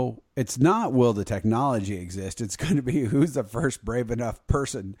don't know. It's not will the technology exist. It's going to be who's the first brave enough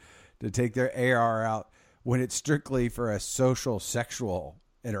person to take their AR out when it's strictly for a social sexual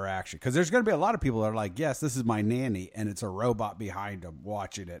interaction. Because there's going to be a lot of people that are like, yes, this is my nanny, and it's a robot behind them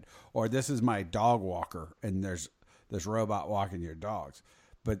watching it. Or this is my dog walker, and there's this robot walking your dogs.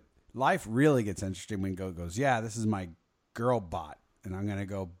 But life really gets interesting when goes, yeah, this is my girl bot, and I'm going to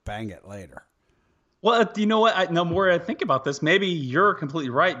go bang it later. Well, you know what? The more I think about this, maybe you're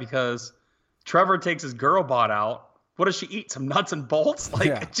completely right, because Trevor takes his girl bot out. What does she eat? Some nuts and bolts? Like,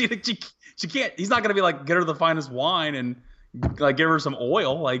 yeah. she can't. He's not going to be like, get her the finest wine and like give her some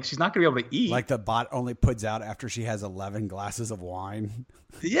oil. Like, she's not going to be able to eat. Like the bot only puts out after she has 11 glasses of wine.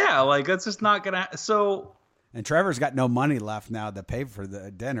 Yeah, like that's just not going to. So. And Trevor's got no money left now to pay for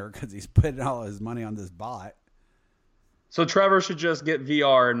the dinner because he's putting all his money on this bot. So Trevor should just get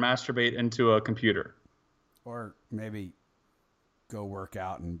VR and masturbate into a computer. Or maybe go work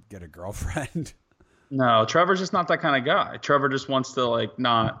out and get a girlfriend. No, Trevor's just not that kind of guy. Trevor just wants to like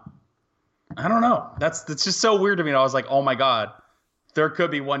not. I don't know. That's just so weird to me. And I was like, oh my God, there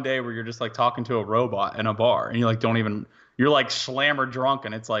could be one day where you're just like talking to a robot in a bar and you like don't even. You're like slammer drunk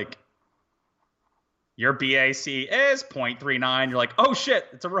and it's like your BAC is 0.39. You're like, oh shit,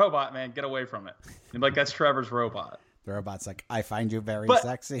 it's a robot, man. Get away from it. And like that's Trevor's robot. The robot's like, I find you very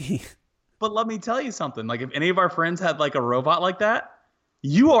sexy. But let me tell you something. Like if any of our friends had like a robot like that,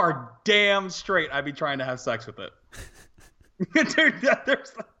 you are damn straight I'd be trying to have sex with it.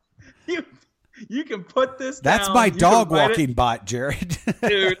 Dude, you can put this down. That's my dog walking bot, Jared.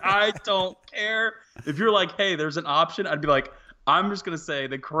 Dude, I don't care. If you're like, hey, there's an option, I'd be like, I'm just going to say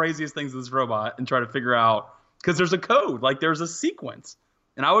the craziest things to this robot and try to figure out, because there's a code, like there's a sequence.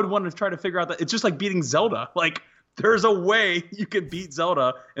 And I would want to try to figure out that it's just like beating Zelda. Like there's a way you can beat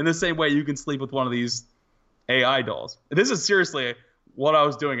Zelda in the same way you can sleep with one of these AI dolls. This is seriously what I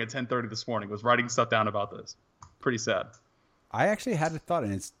was doing at 10:30 this morning, was writing stuff down about this. Pretty sad. I actually had a thought,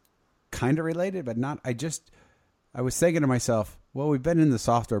 and it's kind of related, but not. I was thinking to myself, well, we've been in the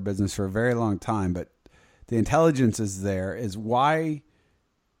software business for a very long time, but the intelligence is there. Is why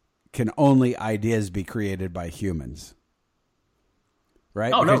can only ideas be created by humans?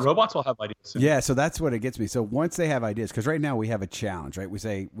 Right? Oh, no, robots will have ideas soon. Yeah, so that's what it gets me. So once they have ideas, because right now we have a challenge, right? We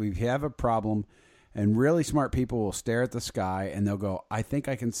say we have a problem, and really smart people will stare at the sky and they'll go, I think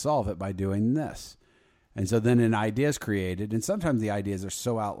I can solve it by doing this. And so then an idea is created, and sometimes the ideas are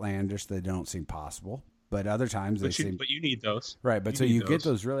so outlandish they don't seem possible, but other times they seem... But you need those. Right, but you get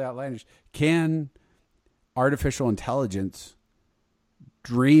those really outlandish. Can artificial intelligence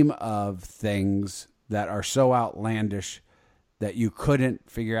dream of things that are so outlandish that you couldn't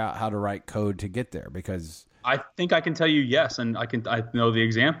figure out how to write code to get there? Because I think I can tell you yes, and I know the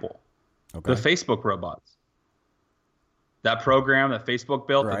example. Okay. The Facebook robots. That program that Facebook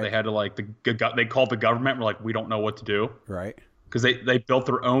built that they had to like they called the government. Were like, we don't know what to do. Right. Because they built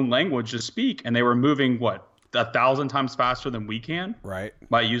their own language to speak, and they were moving 1,000 times faster than we can. Right.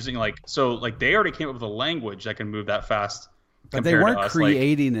 By using they already came up with a language that can move that fast. But they weren't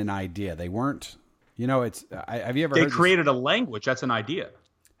creating an idea. They weren't. You know, it's. Have you ever? They created a language. That's an idea.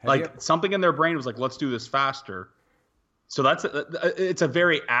 Something in their brain was like, let's do this faster. So it's a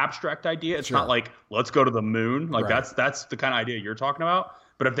very abstract idea. It's not like, let's go to the moon. Like that's the kind of idea you're talking about.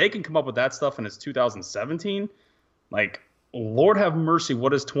 But if they can come up with that stuff and it's 2017, like, Lord have mercy,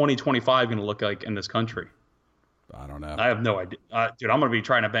 what is 2025 going to look like in this country? I don't know. I have no idea. Dude, I'm going to be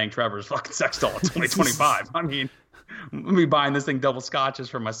trying to bang Trevor's fucking sex doll in 2025. I mean, I'm going to be buying this thing double scotches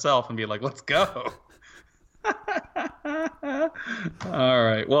for myself and be like, let's go. All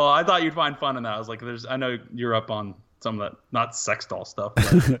right. Well, I thought you'd find fun in that. I was like, I know you're up on some of that, not sex doll stuff.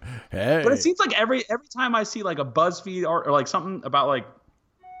 But, hey. But it seems like every time I see like a BuzzFeed or like something about like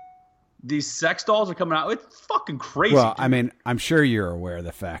these sex dolls are coming out, it's fucking crazy. Well, dude. I mean, I'm sure you're aware of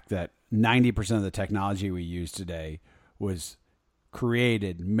the fact that 90% of the technology we use today was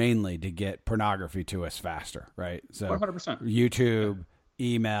created mainly to get pornography to us faster, right? So 100%. YouTube,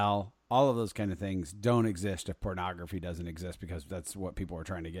 email, all of those kind of things don't exist if pornography doesn't exist, because that's what people are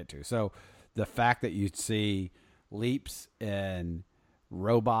trying to get to. So the fact that you see leaps in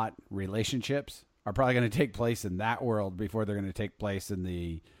robot relationships are probably going to take place in that world before they're going to take place in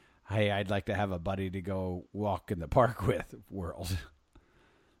the, hey, I'd like to have a buddy to go walk in the park with world.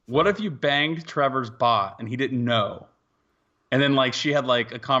 What if you banged Trevor's bot and he didn't know? And then like she had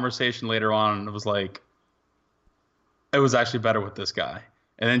like a conversation later on and it was like, it was actually better with this guy.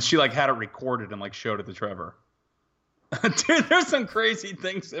 And then she like had it recorded and like showed it to Trevor. Dude, there's some crazy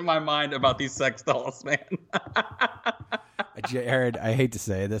things in my mind about these sex dolls, man. Jared, I hate to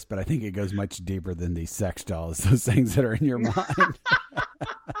say this, but I think it goes much deeper than these sex dolls, those things that are in your mind.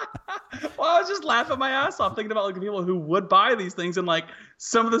 Well, I was just laughing my ass off thinking about like the people who would buy these things and like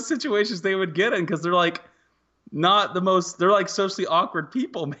some of the situations they would get in, because they're like not the most, they're like socially awkward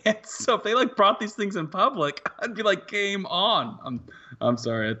people, man. So if they like brought these things in public, I'd be like, game on. I'm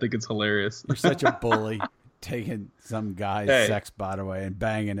sorry. I think it's hilarious. You're such a bully. Taking some guy's sex bot away and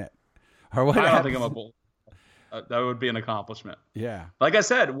banging it, or what? I don't think I'm a bull. That would be an accomplishment. Yeah. Like I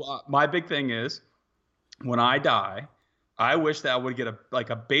said, my big thing is when I die, I wish that I would get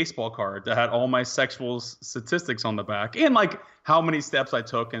a baseball card that had all my sexual statistics on the back and like how many steps I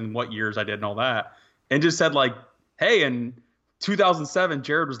took and what years I did and all that, and just said like, hey, in 2007,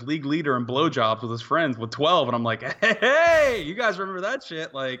 Jared was league leader in blowjobs with his friends with 12, and I'm like, hey, you guys remember that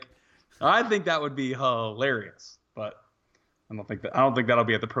shit? Like, I think that would be hilarious, but I don't think that'll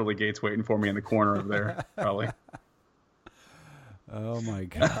be at the pearly gates waiting for me in the corner over there, probably. Oh my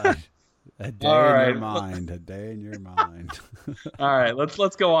God. A day All in right. your mind. A day in your mind. All right,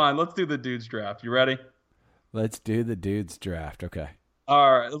 let's go on. Let's do the dudes draft. You ready? Let's do the dudes draft. Okay.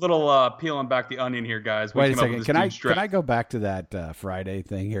 All right, a little peeling back the onion here, guys. We Wait a came up second. with Can this I dudes draft. can I go back to that Friday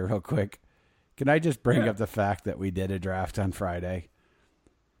thing here real quick? Can I just bring up the fact that we did a draft on Friday,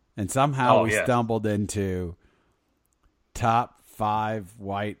 and somehow we stumbled into top 5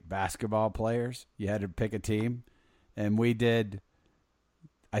 white basketball players? You had to pick a team, and we did.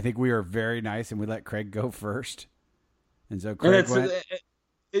 I think we were very nice, and we let Craig go first, and so Craig went.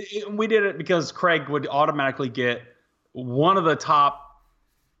 We did it because Craig would automatically get one of the top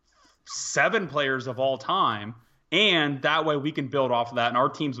 7 players of all time, and that way we can build off of that, and our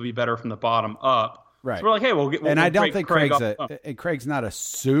teams will be better from the bottom up. Right. So we're like, hey, we'll get. And I don't think Craig Craig's not a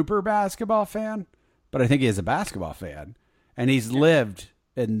super basketball fan, but I think he is a basketball fan, and he's lived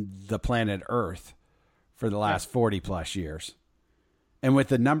in the planet Earth for the last 40 plus years. And with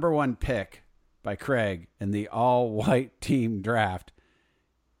the number 1 pick by Craig in the all-white team draft,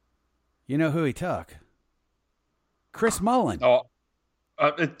 you know who he took? Chris Mullin. Oh,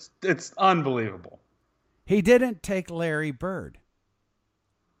 it's unbelievable. He didn't take Larry Bird.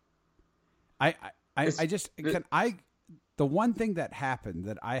 The one thing that happened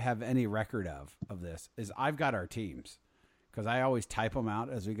that I have any record of this is I've got our teams because I always type them out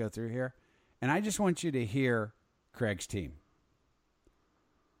as we go through here. And I just want you to hear Craig's team.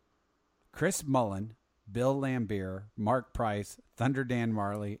 Chris Mullin, Bill Lambier, Mark Price, Thunder Dan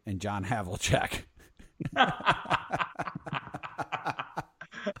Marley, and John Havlicek.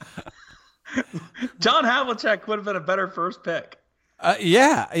 John Havlicek would have been a better first pick.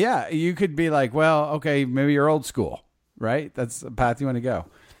 Yeah. You could be like, well, okay, maybe you're old school, right? That's the path you want to go.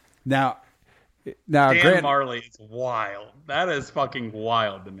 Now, Dan Marley is wild. That is fucking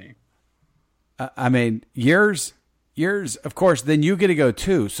wild to me. I mean, yours, of course, then you get to go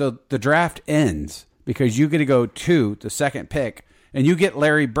 2. So the draft ends because you get to go 2, the second pick, and you get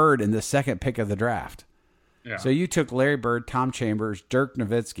Larry Bird in the second pick of the draft. Yeah. So you took Larry Bird, Tom Chambers, Dirk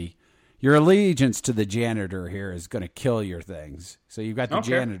Nowitzki. Your allegiance to the janitor here is going to kill your things. So you've got the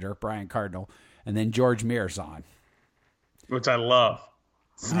janitor, Brian Cardinal, and then George Mearzon. Which I love.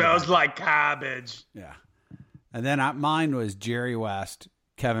 Smells like cabbage. Yeah. And then mine was Jerry West,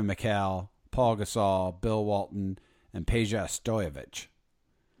 Kevin McHale, Paul Gasol, Bill Walton, and Peja Stojakovic.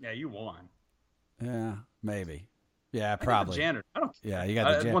 Yeah, you won. Yeah, maybe. Yeah, probably. Janitor. I don't. Yeah, you got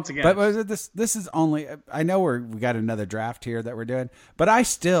the janitor. Once again, but this is only. I know we got another draft here that we're doing, but I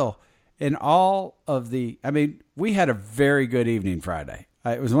still, in all of the, I mean, we had a very good evening Friday.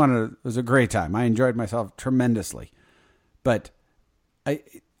 It was a great time. I enjoyed myself tremendously, but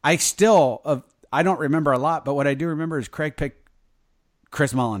I still I don't remember a lot, but what I do remember is Craig picked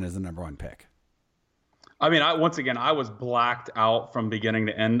Chris Mullin as the number 1 pick. I mean, I was blacked out from beginning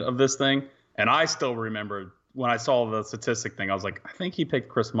to end of this thing, and I still remember when I saw the statistic thing. I was like, I think he picked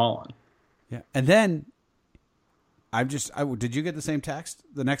Chris Mullin. Yeah, and then did you get the same text?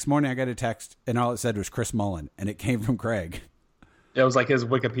 The next morning, I got a text, and all it said was Chris Mullin, and it came from Craig. It was like his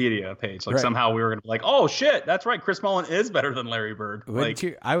Wikipedia page. Like somehow we were going to be like, oh shit, that's right. Chris Mullin is better than Larry Bird.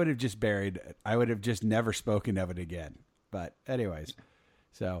 I would have just buried it. I would have just never spoken of it again. But anyways,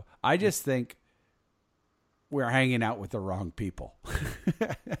 so I just think we're hanging out with the wrong people.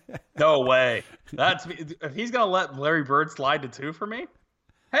 No way. If he's going to let Larry Bird slide to 2 for me.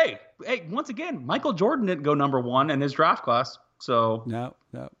 Hey, once again, Michael Jordan didn't go number 1 in his draft class. So no.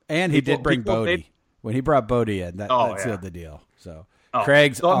 And he did bring Bodie. When he brought Bodie in, that sealed the deal. So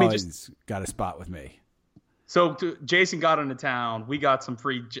Craig's always got a spot with me. So Jason got into town. We got some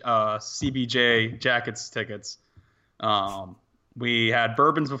free CBJ Jackets tickets. We had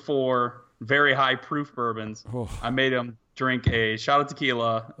bourbons before, very high proof bourbons. Oh. I made him drink a shot of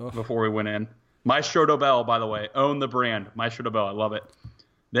tequila before we went in. Maestro Dobel, by the way, own the brand. Maestro Dobel, I love it.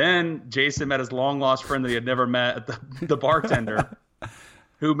 Then Jason met his long lost friend that he had never met at the bartender.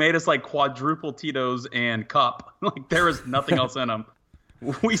 Who made us like quadruple Tito's and cup. Like there was nothing else in them.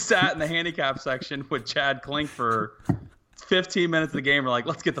 We sat in the handicap section with Chad Klink for 15 minutes of the game. We're like,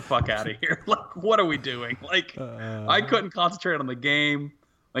 let's get the fuck out of here. Like, what are we doing? Like, I couldn't concentrate on the game.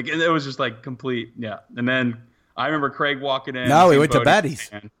 Like, it was just like complete. Yeah. And then I remember Craig walking in. No, we went to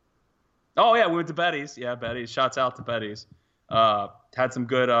Betty's. Oh yeah, we went to Betty's. Yeah, Betty's. Shouts out to Betty's. Had some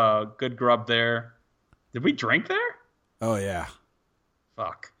good grub there. Did we drink there? Oh yeah.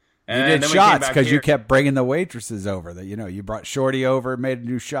 Fuck. And you did shots because you kept bringing the waitresses over. That you brought Shorty over, made her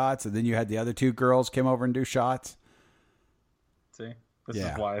do shots, and then you had the other 2 girls come over and do shots. See, this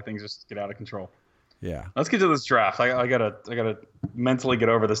is why things just get out of control. Yeah. Let's get to this draft. I gotta mentally get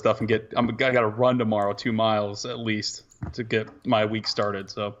over this stuff and I gotta run tomorrow 2 miles at least to get my week started.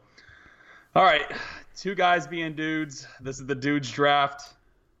 So, all right, 2 guys being dudes. This is the dudes draft.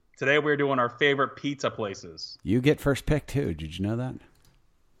 Today we're doing our favorite pizza places. You get first pick too. Did you know that?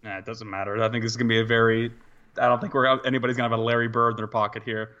 Nah, it doesn't matter. I think this is gonna be I don't think anybody's gonna have a Larry Bird in their pocket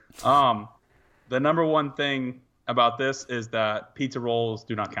here. The number one thing about this is that pizza rolls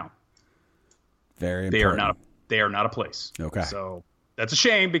do not count. Very important. They are not a place. Okay. So that's a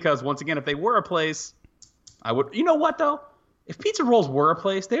shame because once again, if they were a place, I would. You know what though? If pizza rolls were a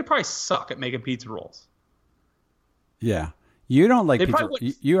place, they'd probably suck at making pizza rolls. Yeah. You don't like pizza.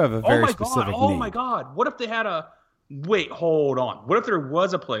 You have a very specific need. Oh my God! What if they had Wait, hold on. What if there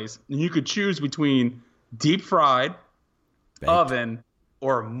was a place and you could choose between deep fried, oven,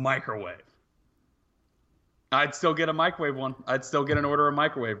 or microwave? I'd still get a microwave one. I'd still get an order of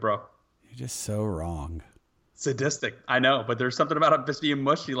microwave, bro. You're just so wrong. Sadistic, I know, but there's something about it just being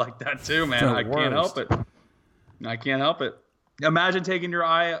mushy like that too, man. I can't help it. I can't help it. Imagine taking your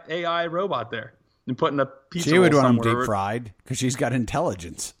AI robot there and putting a pizza. She would want them deep fried because she's got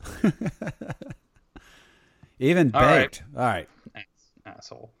intelligence. Even baked. All right.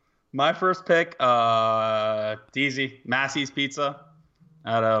 Asshole. My first pick, DZ, Massey's Pizza.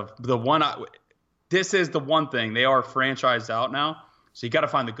 Out of the one, this is the one thing. They are franchised out now. So you got to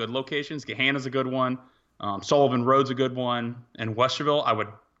find the good locations. Gahanna's a good one. Sullivan Road's a good one. And Westerville, I would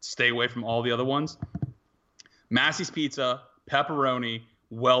stay away from all the other ones. Massey's Pizza, pepperoni,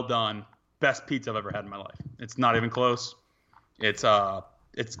 well done. Best pizza I've ever had in my life. It's not even close. It's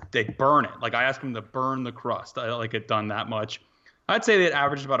they burn it. Like I asked them to burn the crust. I like it done that much. I'd say they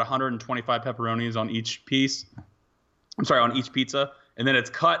averaged about 125 pepperonis on each piece. I'm sorry, on each pizza. And then it's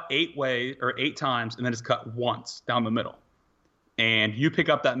cut 8 times, and then it's cut once down the middle. And you pick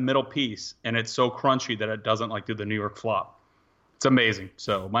up that middle piece, and it's so crunchy that it doesn't do the New York flop. It's amazing.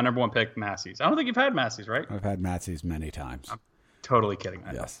 So my number one pick, Massey's. I don't think you've had Massey's, right? I've had Massey's many times. I'm totally kidding.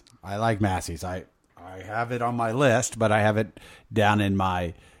 Yes, I like Massey's. I have it on my list, but I have it down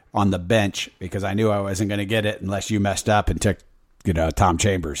on the bench because I knew I wasn't going to get it unless you messed up and took, Tom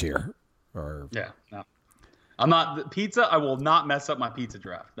Chambers here. Yeah, no. I'm not pizza. I will not mess up my pizza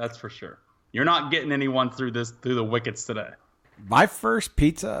draft. That's for sure. You're not getting anyone through the wickets today. My first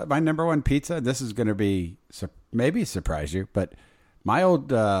pizza, my number one pizza, this is going to be maybe surprise you, but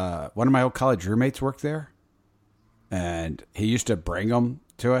one of my old college roommates worked there, and he used to bring them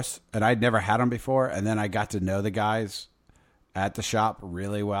to us, and I'd never had them before, and then I got to know the guys at the shop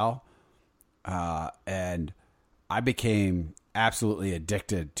really well, and I became absolutely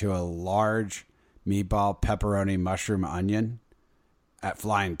addicted to a large meatball, pepperoni, mushroom, onion at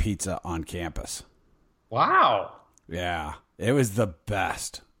Flying Pizza on campus. Wow. Yeah. It was the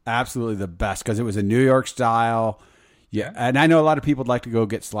best. Absolutely the best because it was a New York style. Yeah. And I know a lot of people would like to go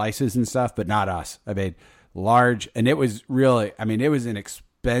get slices and stuff, but not us. I mean, large. And it was really, it was an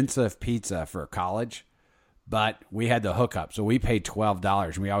expensive pizza for college, but we had the hookup. So we paid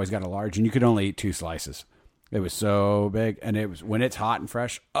 $12 and we always got a large and you could only eat 2 slices. It was so big. And it was when it's hot and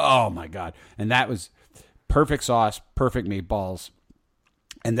fresh. Oh my God. And that was perfect sauce, perfect meatballs.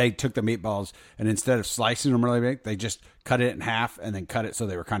 And they took the meatballs and instead of slicing them really big, they just cut it in half and then cut it so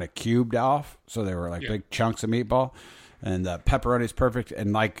they were kind of cubed off. So they were big chunks of meatball. And the pepperoni is perfect.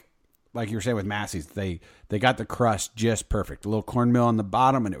 And like you were saying with Massey's, they got the crust just perfect. A little cornmeal on the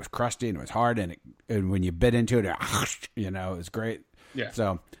bottom, and it was crusty and it was hard. And when you bit into it, it was great. Yeah.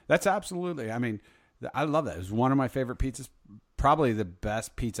 So that's absolutely. I love that. It was one of my favorite pizzas. Probably the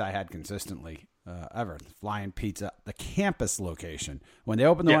best pizza I had consistently. Ever. Flying Pizza, the campus location. When they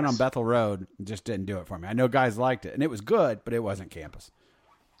opened the one on Bethel Road, it just didn't do it for me. I know guys liked it, and it was good, but it wasn't campus.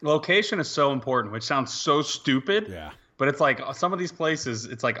 Location is so important, which sounds so stupid. Yeah. But it's like some of these places,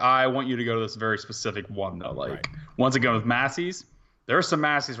 it's like, I want you to go to this very specific one, though. Like, once again with Massey's, there are some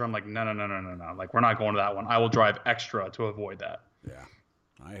Massey's where I'm like, no. Like, we're not going to that one. I will drive extra to avoid that. Yeah.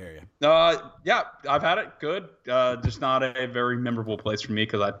 I hear you. Yeah, I've had it. Good. Just not a very memorable place for me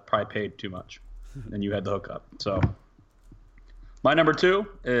because I probably paid too much. And you had the hookup. So my number 2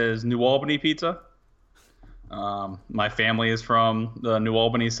 is New Albany Pizza. My family is from the New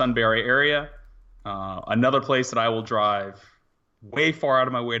Albany, Sunbury area. Another place that I will drive way far out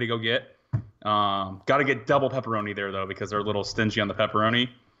of my way to go get. Got to get double pepperoni there, though, because they're a little stingy on the pepperoni.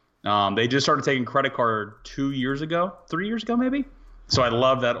 They just started taking credit card 3 years ago maybe. So I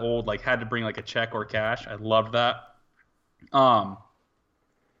love that old, had to bring a check or cash. I loved that.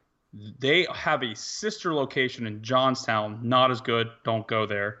 They have a sister location in Johnstown. Not as good. Don't go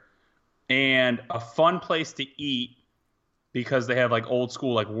there. And a fun place to eat because they have like old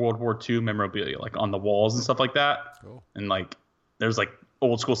school like World War II memorabilia like on the walls and stuff like that. Cool. And like there's like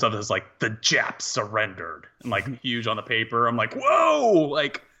old school stuff that's like the Japs surrendered and like huge on the paper. I'm like, whoa,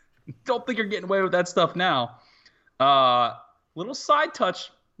 like don't think you're getting away with that stuff now. Little side touch,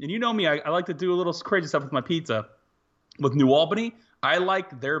 and you know me, I like to do a little crazy stuff with my pizza. With New Albany, I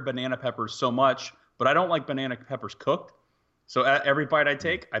like their banana peppers so much, but I don't like banana peppers cooked. So at every bite I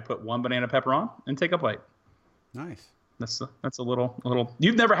take, I put one banana pepper on and take a bite. Nice. That's a little.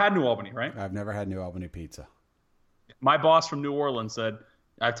 You've never had New Albany, right? I've never had New Albany pizza. My boss from New Orleans said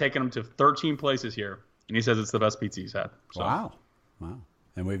I've taken him to 13 places here, and he says it's the best pizza he's had. So, Wow.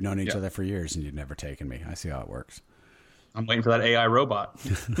 And we've known each other for years, and you've never taken me. I see how it works. I'm waiting for that AI robot.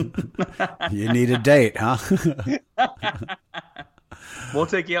 You need a date, huh? We'll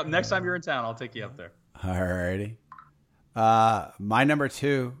take you up next time you're in town. I'll take you up there. All righty. My number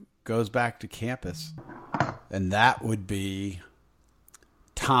 2 goes back to campus, and that would be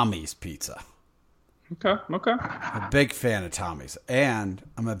Tommy's Pizza. Okay. I'm a big fan of Tommy's, and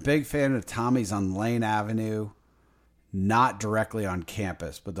I'm a big fan of Tommy's on Lane Avenue, not directly on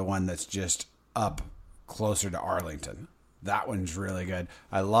campus, but the one that's just up closer to Arlington. That one's really good.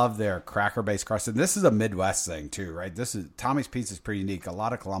 I love their cracker-based crust, and this is a Midwest thing too, right? Tommy's Pizza is pretty unique. A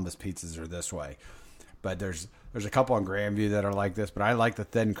lot of Columbus pizzas are this way, but there's a couple on Grandview that are like this. But I like the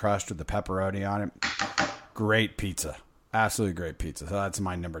thin crust with the pepperoni on it. Great pizza, absolutely great pizza. So that's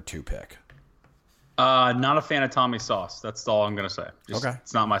my number 2 pick. Not a fan of Tommy's sauce. That's all I'm gonna say. Okay,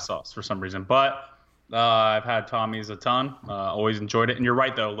 it's not my sauce for some reason, but I've had Tommy's a ton. Always enjoyed it. And you're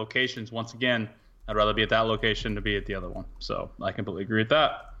right though. Locations, once again, I'd rather be at that location to be at the other one. So I completely agree with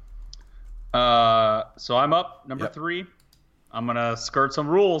that. So I'm up. Number 3. I'm going to skirt some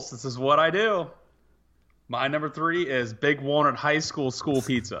rules. This is what I do. My number 3 is Big Walnut High School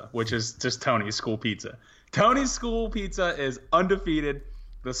Pizza, which is just Tony's School Pizza. Tony's School Pizza is undefeated.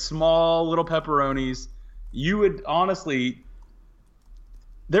 The small little pepperonis. You would honestly,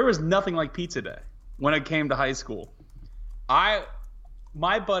 there was nothing like Pizza Day when it came to high school.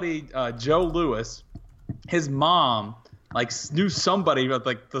 My buddy Joe Lewis, his mom like knew somebody at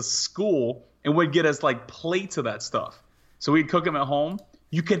like the school and would get us like plates of that stuff. So we'd cook them at home.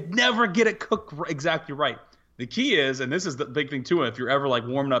 You could never get it cooked exactly right. The key is, and this is the big thing too, if you're ever like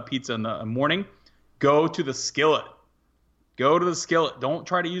warming up pizza in the morning, go to the skillet. Go to the skillet. Don't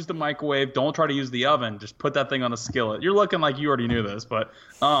try to use the microwave. Don't try to use the oven. Just put that thing on a skillet. You're looking like you already knew this, but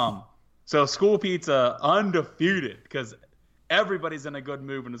so school pizza undefeated because everybody's in a good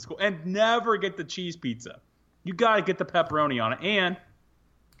mood in the school. And never get the cheese pizza. You got to get the pepperoni on it. And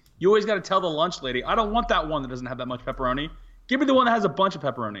you always got to tell the lunch lady, I don't want that one that doesn't have that much pepperoni. Give me the one that has a bunch of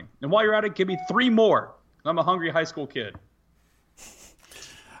pepperoni. And while you're at it, give me 3 more. I'm a hungry high school kid.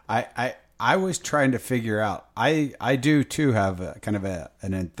 I was trying to figure out. I do too have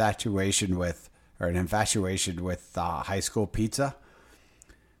an infatuation with high school pizza.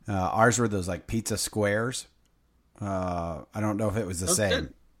 Ours were those like pizza squares. I don't know if it was the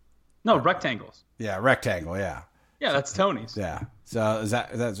same. No, rectangles. Yeah, rectangle. Yeah. Yeah, that's Tony's. Yeah. So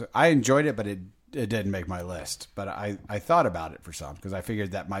that's I enjoyed it, but it didn't make my list. But I thought about it for some because I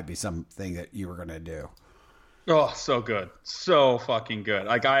figured that might be something that you were going to do. Oh, so good, so fucking good.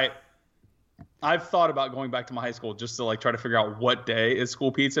 Like I've thought about going back to my high school just to like try to figure out what day is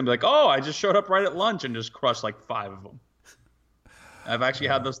school pizza and be like, oh, I just showed up right at lunch and just crushed like 5 of them. I've actually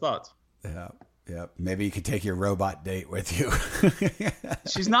had those thoughts. Yeah. Yeah, maybe you could take your robot date with you.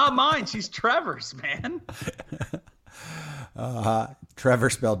 She's not mine. She's Trevor's, man. Trevor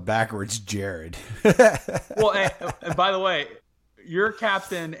spelled backwards, Jared. Well, and by the way, your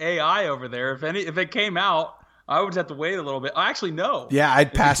Captain AI over there, if it came out, I would have to wait a little bit. Actually, no. Yeah,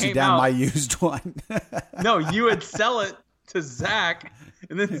 I'd pass you down my used one. No, you would sell it to Zach,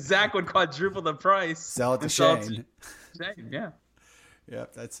 and then Zach would quadruple the price. Sell it to Shane. Shane, yeah.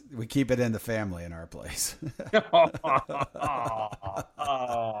 Yep, we keep it in the family in our place.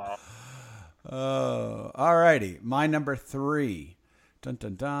 Oh, all righty. My number 3. Dun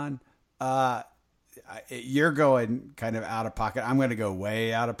dun dun. You're going kind of out of pocket. I'm going to go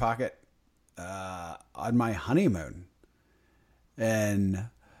way out of pocket. On my honeymoon in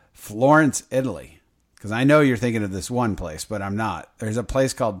Florence, Italy, because I know you're thinking of this one place, but I'm not. There's a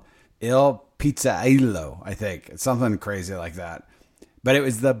place called Il Pizzaiolo, I think. It's something crazy like that. But it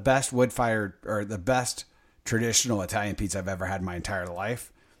was the best wood-fired or the best traditional Italian pizza I've ever had in my entire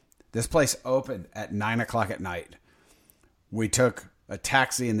life. This place opened at 9 o'clock at night. We took a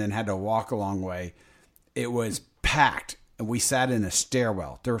taxi and then had to walk a long way. It was packed. And we sat in a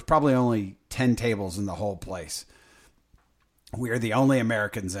stairwell. There was probably only 10 tables in the whole place. We are the only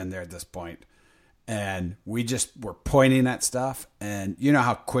Americans in there at this point. And we just were pointing at stuff, and you know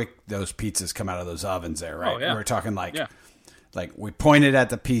how quick those pizzas come out of those ovens there, right? Oh, yeah. We're talking like we pointed at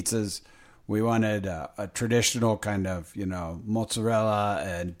the pizzas. We wanted a traditional kind of, mozzarella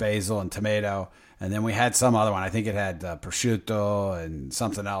and basil and tomato. And then we had some other one. I think it had prosciutto and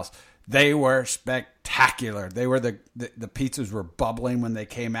something else. They were spectacular. They were the pizzas were bubbling when they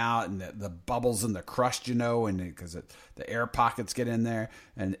came out, and the bubbles in the crust, and because the air pockets get in there.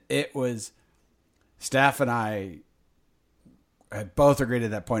 And it was, Steph and I had both agreed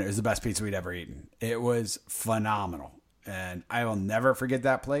at that point it was the best pizza we'd ever eaten. It was phenomenal. And I will never forget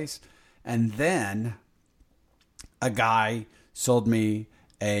that place. And then a guy sold me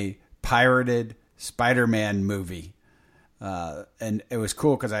a pirated Spider-Man movie. And it was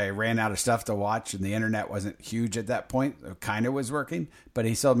cool because I ran out of stuff to watch and the internet wasn't huge at that point. It kind of was working. But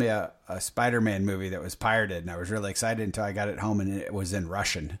he sold me a Spider-Man movie that was pirated. And I was really excited until I got it home and it was in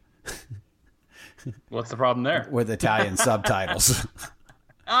Russian. What's the problem there? With Italian subtitles.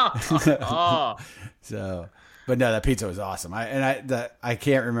 So, but no, that pizza was awesome. I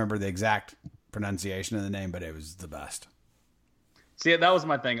can't remember the exact pronunciation of the name, but it was the best. See, that was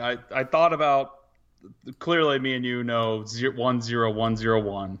my thing. I thought about, clearly me and you know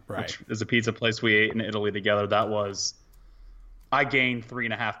 10101, right, which is a pizza place we ate in Italy together. I gained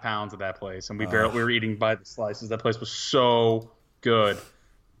 3.5 pounds at that place, and we were eating by the slices. That place was so good.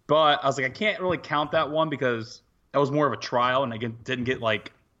 But I was like, I can't really count that one because that was more of a trial, and I didn't get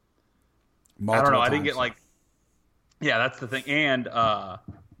like, I don't know, I didn't get like, yeah, that's the thing. And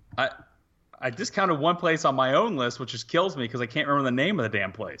I discounted one place on my own list, which just kills me because I can't remember the name of the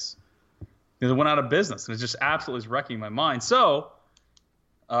damn place. Because it went out of business, and it just absolutely is wrecking my mind. So,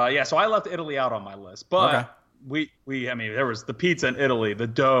 so I left Italy out on my list. But there was the pizza in Italy. The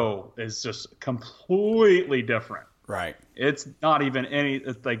dough is just completely different. Right. It's not even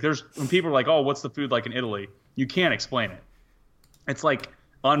it's like when people are like, oh, what's the food like in Italy? You can't explain it. It's like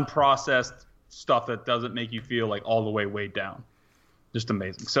unprocessed stuff that doesn't make you feel like all the way weighed down. Just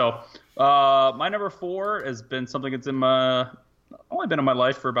amazing. So my number 4 has been something that's only been in my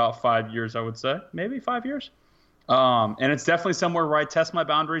life for about 5 years, I would say. Maybe 5 years. And it's definitely somewhere where I test my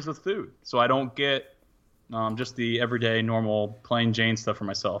boundaries with food. So I don't get just the everyday, normal, plain Jane stuff for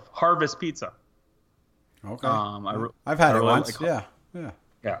myself. Harvest Pizza. Okay. I've had it once.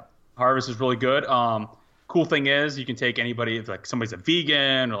 Yeah. Harvest is really good. Cool thing is you can take anybody, if like somebody's a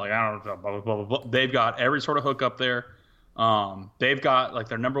vegan or like, I don't know, blah, blah, blah, blah. They've got every sort of hookup there. They've got like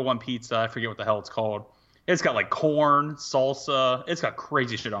their number 1 pizza. I forget what the hell it's called. It's got like corn, salsa. It's got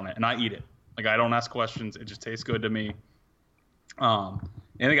crazy shit on it, and I eat it. Like, I don't ask questions. It just tastes good to me. And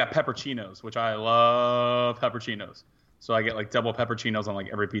they got pepperoncinos, which I love pepperoncinos. So I get like double pepperoncinos on like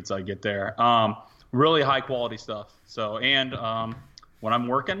every pizza I get there. Really high quality stuff. So, and when I'm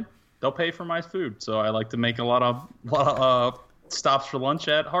working, they'll pay for my food. So I like to make a lot of stops for lunch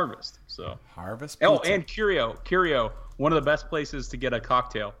at Harvest. So Harvest Pizza. Oh, and Curio, one of the best places to get a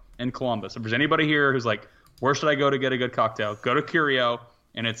cocktail in Columbus. If there's anybody here who's like, where should I go to get a good cocktail? Go to Curio,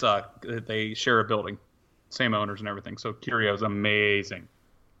 and it's they share a building, same owners and everything. So Curio is amazing.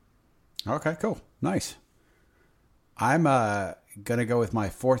 Okay, cool, nice. I'm gonna go with my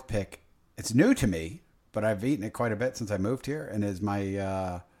 4th pick. It's new to me, but I've eaten it quite a bit since I moved here, and is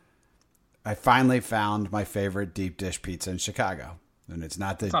my I finally found my favorite deep dish pizza in Chicago, and it's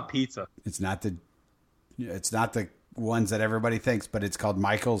not pizza. It's not the ones that everybody thinks, but it's called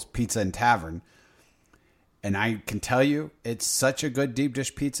Michael's Pizza and Tavern. And I can tell you, it's such a good deep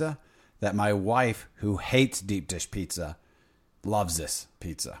dish pizza that my wife, who hates deep dish pizza, loves this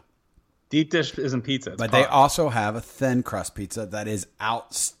pizza. Deep dish isn't pizza. But they also have a thin crust pizza that is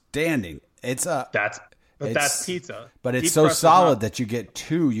outstanding. That's pizza. But it's so solid that you get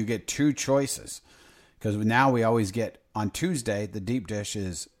two choices. Because now we always get, on Tuesday, the deep dish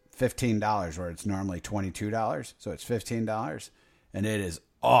is $15, where it's normally $22. So it's $15, and it is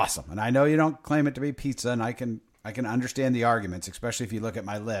awesome. And I know you don't claim it to be pizza, and I can understand the arguments, especially if you look at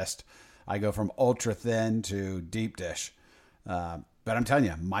my list. I go from ultra thin to deep dish. But I'm telling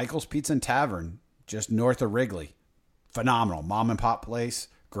you, Michael's Pizza and Tavern, just north of Wrigley, phenomenal. Mom and pop place,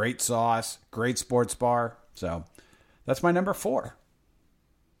 great sauce, great sports bar. So that's my number 4.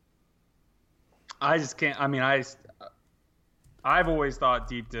 I just can't. I mean, I've always thought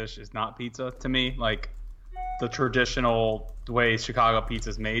deep dish is not pizza to me. Like the traditional way Chicago pizza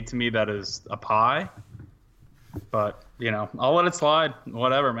is made, to me, that is a pie. But, I'll let it slide.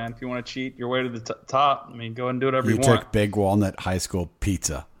 Whatever, man. If you want to cheat your way to the top, I mean, go ahead and do whatever you want. You took Big Walnut High School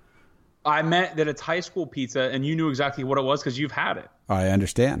pizza. I meant that it's high school pizza, and you knew exactly what it was because you've had it. I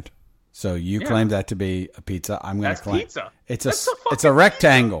understand. So you claim that to be a pizza. I'm going to claim pizza. It's a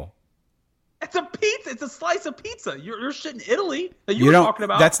rectangle. It's a pizza. It's a slice of pizza. You're shit in Italy that you were talking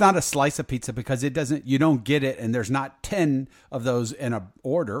about. That's not a slice of pizza because you don't get it, and there's not 10 of those in a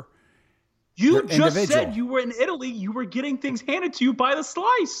order. You just said you were in Italy. You were getting things handed to you by the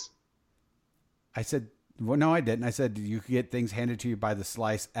slice. I said, well, no, I didn't. I said you could get things handed to you by the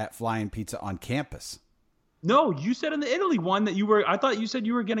slice at Flying Pizza on campus. No, you said in the Italy one that I thought you said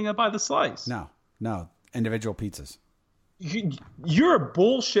you were getting it by the slice. No, individual pizzas. You're a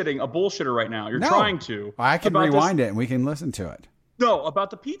bullshitter right now. You're trying to. I can rewind it and we can listen to it. No, about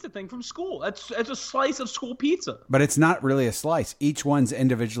the pizza thing from school. It's a slice of school pizza. But it's not really a slice. Each one's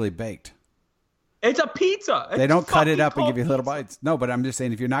individually baked. It's a pizza. They don't cut it up and give you little bites. No, but I'm just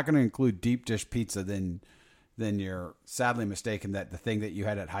saying if you're not going to include deep dish pizza, then you're sadly mistaken that the thing that you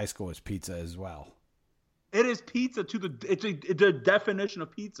had at high school is pizza as well. It is pizza it's the definition of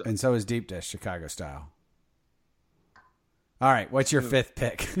pizza. And so is deep dish, Chicago style. All right, what's your fifth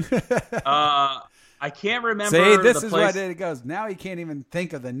pick? I can't remember. See, this is what it goes. Now he can't even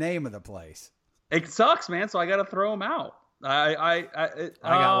think of the name of the place. It sucks, man. So I got to throw him out. I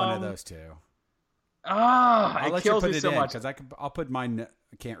got one of those too. It kills me so much because I'll put mine.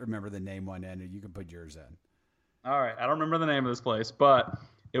 I can't remember the name one in, and you can put yours in. All right, I don't remember the name of this place, but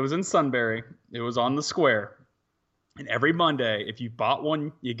it was in Sunbury. It was on the square, and every Monday, if you bought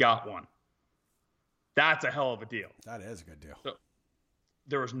one, you got one. That's a hell of a deal. That is a good deal. So,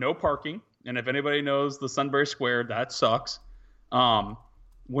 there was no parking, and if anybody knows the Sunbury Square, that sucks.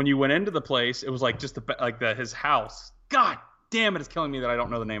 When you went into the place, it was like just his house. God damn it, it's killing me that I don't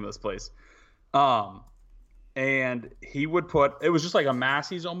know the name of this place. And he would it was just like a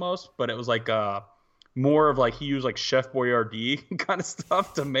Massey's almost, but it was like more of like he used like Chef Boyardee kind of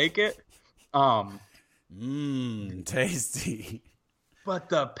stuff to make it. Tasty. But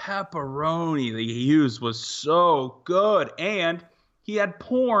the pepperoni that he used was so good, and he had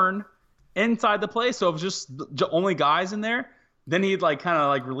porn inside the place, so it was just only guys in there. Then he'd like kind of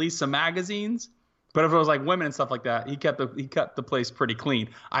like release some magazines. But if it was like women and stuff like that, he kept the place pretty clean.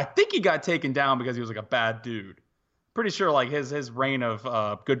 I think he got taken down because he was like a bad dude. Pretty sure like his reign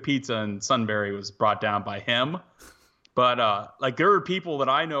of good pizza in Sunbury was brought down by him. But like there are people that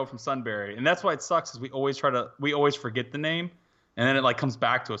I know from Sunbury, and that's why it sucks is we always forget the name, and then it like comes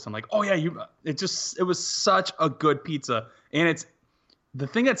back to us. I'm like, oh yeah, it was such a good pizza, and it's the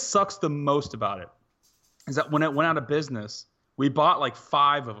thing that sucks the most about it is that when it went out of business, we bought like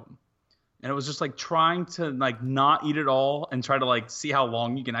 5 of them. And it was just like trying to like not eat it all and try to like see how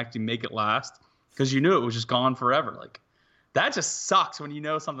long you can actually make it last because you knew it was just gone forever. Like that just sucks when you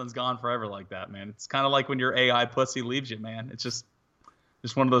know something's gone forever like that, man. It's kind of like when your AI pussy leaves you, man. It's just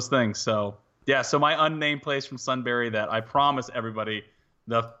one of those things. So yeah, so my unnamed place from Sunbury that I promise everybody,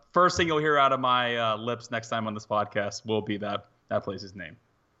 the first thing you'll hear out of my lips next time on this podcast will be that place's name.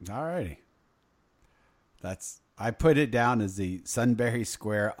 All righty. I put it down as the Sunbury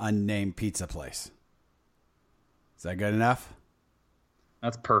Square unnamed pizza place. Is that good enough?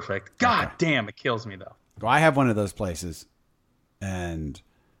 That's perfect. God damn, it kills me though. Well, I have one of those places, and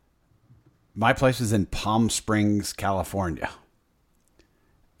my place was in Palm Springs, California.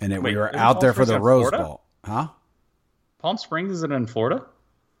 And we were out there for the Rose Bowl. Huh? Palm Springs, is it in Florida?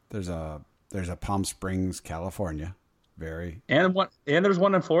 There's a Palm Springs, California. And there's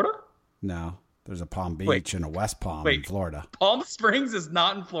one in Florida? No. There's a Palm Beach and a West Palm in Florida. Palm Springs is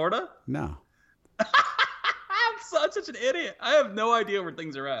not in Florida? No. I'm such an idiot. I have no idea where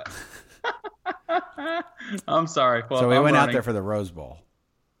things are at. I'm sorry. Well, so we went out there for the Rose Bowl.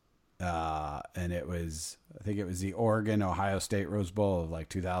 And I think it was the Oregon-Ohio State Rose Bowl of like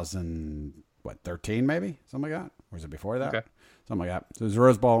 2013 maybe? Something like that? Or was it before that? Okay. Something like that. So it was the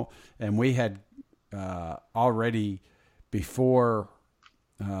Rose Bowl, and we had already, before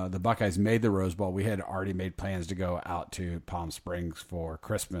the Buckeyes made the Rose Bowl, we had already made plans to go out to Palm Springs for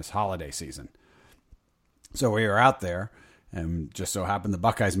Christmas holiday season. So we were out there, and just so happened the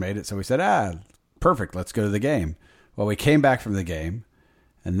Buckeyes made it. So we said, perfect, let's go to the game. Well, we came back from the game,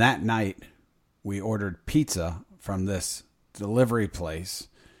 and that night we ordered pizza from this delivery place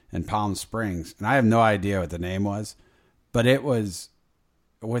in Palm Springs. And I have no idea what the name was, but it was,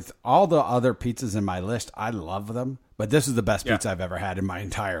 with all the other pizzas in my list, I love them. But this is the best pizza I've ever had in my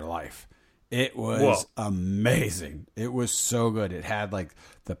entire life. It was amazing. It was so good. It had like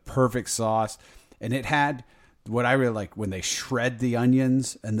the perfect sauce. And it had what I really like when they shred the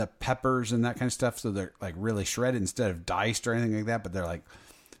onions and the peppers and that kind of stuff. So they're like really shredded instead of diced or anything like that. But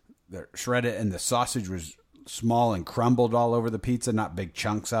they're shredded, and the sausage was small and crumbled all over the pizza, not big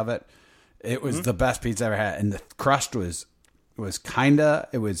chunks of it. It was the best pizza I ever had. And the crust was thicker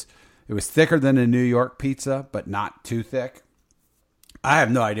than a New York pizza, but not too thick. I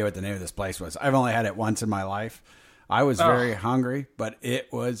have no idea what the name of this place was. I've only had it once in my life. I was very hungry, but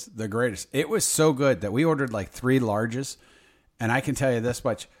it was the greatest. It was so good that we ordered like 3 larges. And I can tell you this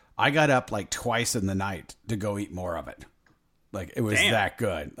much. I got up like twice in the night to go eat more of it. Like it was that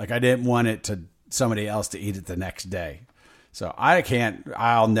good. Like I didn't want it to somebody else to eat it the next day. So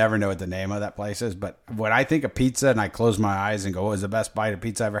I'll never know what the name of that place is. But when I think of pizza and I close my eyes and go, what was the best bite of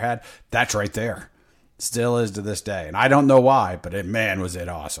pizza I ever had? That's right there. Still is to this day. And I don't know why, but was it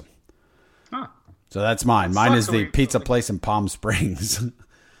awesome. Huh. So that's mine. Mine is the pizza place in Palm Springs.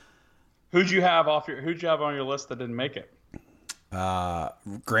 Who'd you have on your list that didn't make it?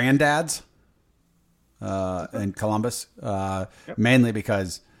 Granddad's in Columbus. Mainly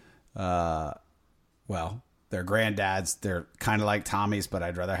because, they're Granddad's. They're kind of like Tommy's, but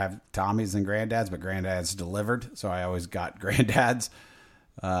I'd rather have Tommy's than Granddad's, but Granddad's delivered. So I always got Granddad's.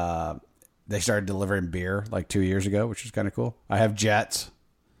 They started delivering beer like 2 years ago, which is kind of cool. I have Jets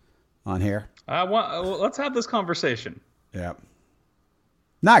on here. Let's have this conversation. Yeah.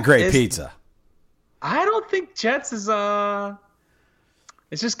 Not great pizza. I don't think Jets is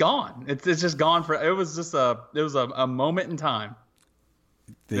it's just gone. It's just gone it was a moment in time.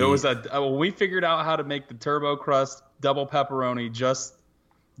 When we figured out how to make the turbo crust double pepperoni, just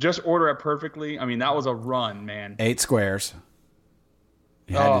order it perfectly. I mean, that was a run, man. 8 squares.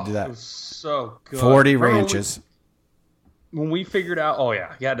 You had to do that. It was so good. 40 ranches. When we figured out,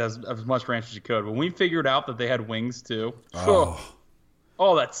 as much ranch as you could. When we figured out that they had wings too.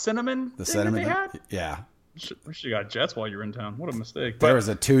 That cinnamon. The cinnamon they had? Yeah. We should have got Jets while you were in town. What a mistake. There was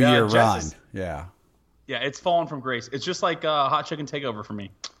a 2-year run. Yeah, it's fallen from grace. It's just like Hot Chicken Takeover for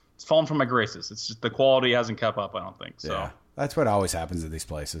me. It's fallen from my graces. It's just the quality hasn't kept up, I don't think. So yeah, that's what always happens at these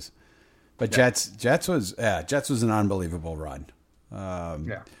places. But Jets was an unbelievable run.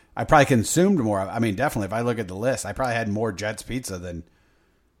 I probably consumed more. I mean, definitely, if I look at the list, I probably had more Jets pizza than,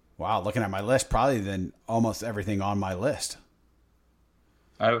 looking at my list, probably than almost everything on my list.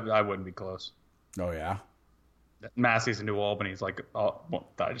 I wouldn't be close. Oh, yeah? Massey's in New Albany's I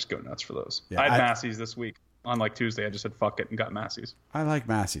just go nuts for those. Yeah, I had Massey's this week. On Tuesday, I just said fuck it and got Massey's. I like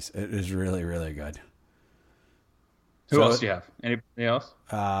Massey's. It is really, really good. Who else do you have? Anything else?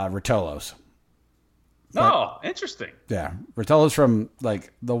 Rotolo's. Oh, interesting. Yeah. Rotolo's from the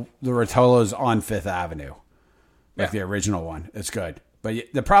Rotolo's on 5th Avenue. The original one. It's good. But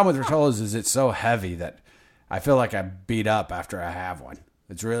the problem with Rotolo's is it's so heavy that I feel like I beat up after I have one.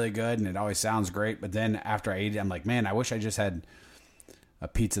 It's really good and it always sounds great. But then after I eat it, I'm like, man, I wish I just had a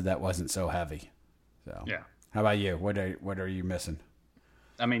pizza that wasn't so heavy. So yeah. How about you? What are you missing?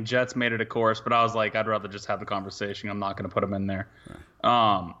 I mean, Jets made it a course, but I was like, I'd rather just have the conversation. I'm not going to put them in there.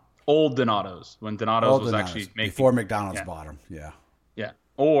 Right. Old Donato's, when Donato's was actually making... Before McDonald's bought them, yeah. Yeah.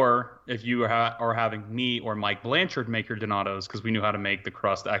 Or if you are having me or Mike Blanchard make your Donato's, because we knew how to make the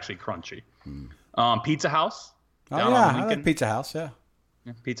crust actually crunchy. Pizza House. Oh, yeah, I like Pizza House, yeah.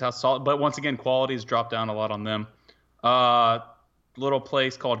 Pizza House, solid. But once again, quality's dropped down a lot on them. Little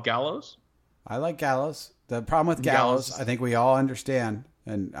place called Gallows. I like Gallows. The problem with Gallows, I think we all understand,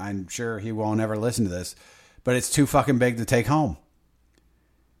 and I'm sure he won't ever listen to this, but it's too fucking big to take home.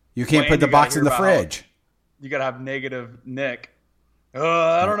 You can't put the box in the fridge. You got to have negative Nick.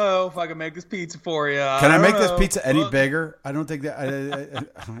 I don't know if I can make this pizza for you. Can I make this pizza any bigger? I don't think that.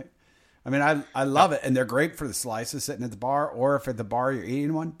 I mean, I love it, and they're great for the slices sitting at the bar, or if at the bar you're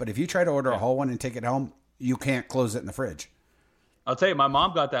eating one. But if you try to order a whole one and take it home, you can't close it in the fridge. I'll tell you, my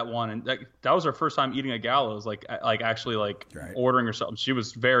mom got that one, and that was her first time eating a Gallows, actually ordering or something. She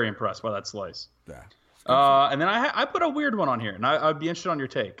was very impressed by that slice. Yeah. And then I put a weird one on here, and I'd be interested on your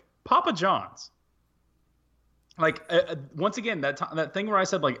take. Papa John's. Once again, that thing where I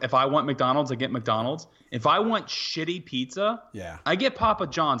said, if I want McDonald's, I get McDonald's. If I want shitty pizza, I get Papa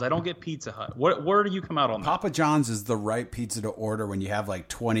John's. I don't get Pizza Hut. Where do you come out on that? Papa John's is the right pizza to order when you have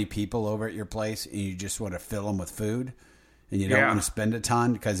 20 people over at your place and you just want to fill them with food and you don't want to spend a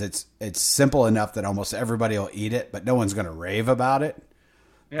ton, because it's simple enough that almost everybody will eat it, but no one's going to rave about it.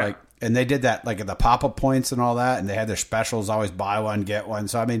 Yeah. And they did that at the pop-up points and all that, and they had their specials, always buy one, get one.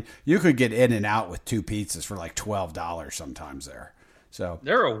 So, I mean, you could get in and out with 2 pizzas for $12 sometimes there. So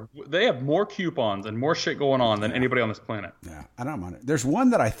they have more coupons and more shit going on than anybody on this planet. Yeah, I don't mind it. There's one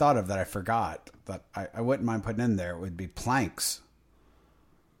that I thought of that I forgot that I wouldn't mind putting in there. It would be Planks.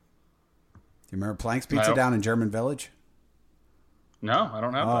 Do you remember Planks Pizza down in German Village? No, I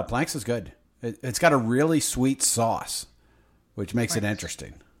don't know. Planks is good. It's got a really sweet sauce, which makes it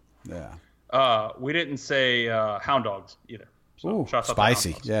interesting. Yeah. We didn't say Hound Dogs either. So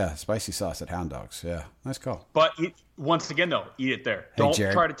spicy. Yeah, spicy sauce at Hound Dogs. Yeah, nice call. But once again, though, eat it there. Hey, don't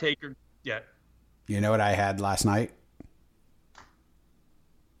Jared, try to take your... Yeah. You know what I had last night?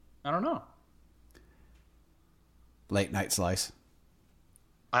 I don't know. Late night slice.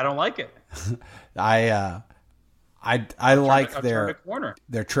 I don't like it. I like their corner.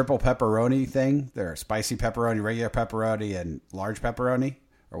 Their triple pepperoni thing. Their spicy pepperoni, regular pepperoni, and large pepperoni,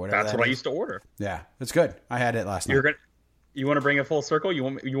 or whatever. That's what I used to order. Yeah, it's good. I had it last night. You want to bring it full circle? You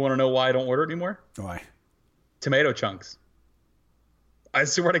want to know why I don't order it anymore? Why? Tomato chunks. I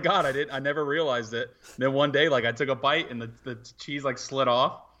swear to God, I never realized it. And then one day, like, I took a bite and the cheese like slid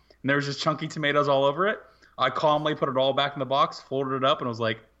off, and there was just chunky tomatoes all over it. I calmly put it all back in the box, folded it up, and was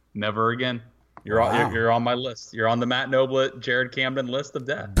like, never again. You're on my list. You're on the Matt Noblett, Jared Camden list of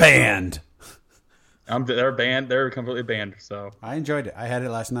death. Banned. They're banned. They're completely banned. So I enjoyed it. I had it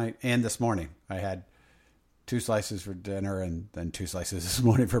last night and this morning. I had 2 slices for dinner and then 2 slices this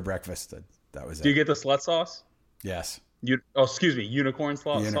morning for breakfast. That was it. Do you get the slut sauce? Yes. Unicorn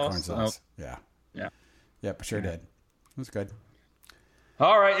sauce. Unicorn sauce. Oh. Yeah. Yep, sure did. It was good.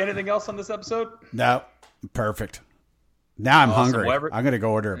 All right. Anything else on this episode? No. Perfect. Now I'm hungry. Well, I'm going to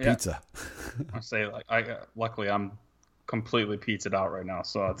go order a pizza. I say, luckily I'm completely pizzaed out right now,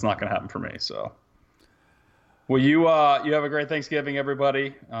 so it's not going to happen for me. So, well, you have a great Thanksgiving,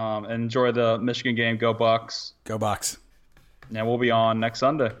 everybody. Enjoy the Michigan game. Go Bucks. Go Bucks. And we'll be on next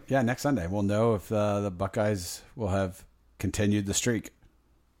Sunday. Yeah, next Sunday we'll know if the Buckeyes will have continued the streak.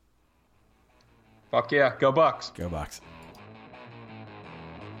 Fuck yeah, go Bucks. Go Bucks.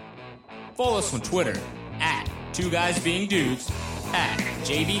 Follow us on Twitter at 2guysbeingdudes, at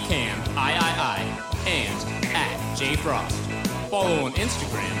JBCamIII, and at JFrost. Follow on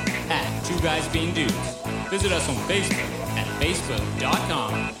Instagram at 2guysbeingdudes. Visit us on Facebook at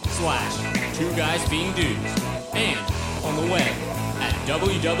facebook.com/2guysbeingdudes and on the web at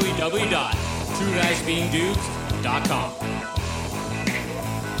www.2guysbeingdudes.com.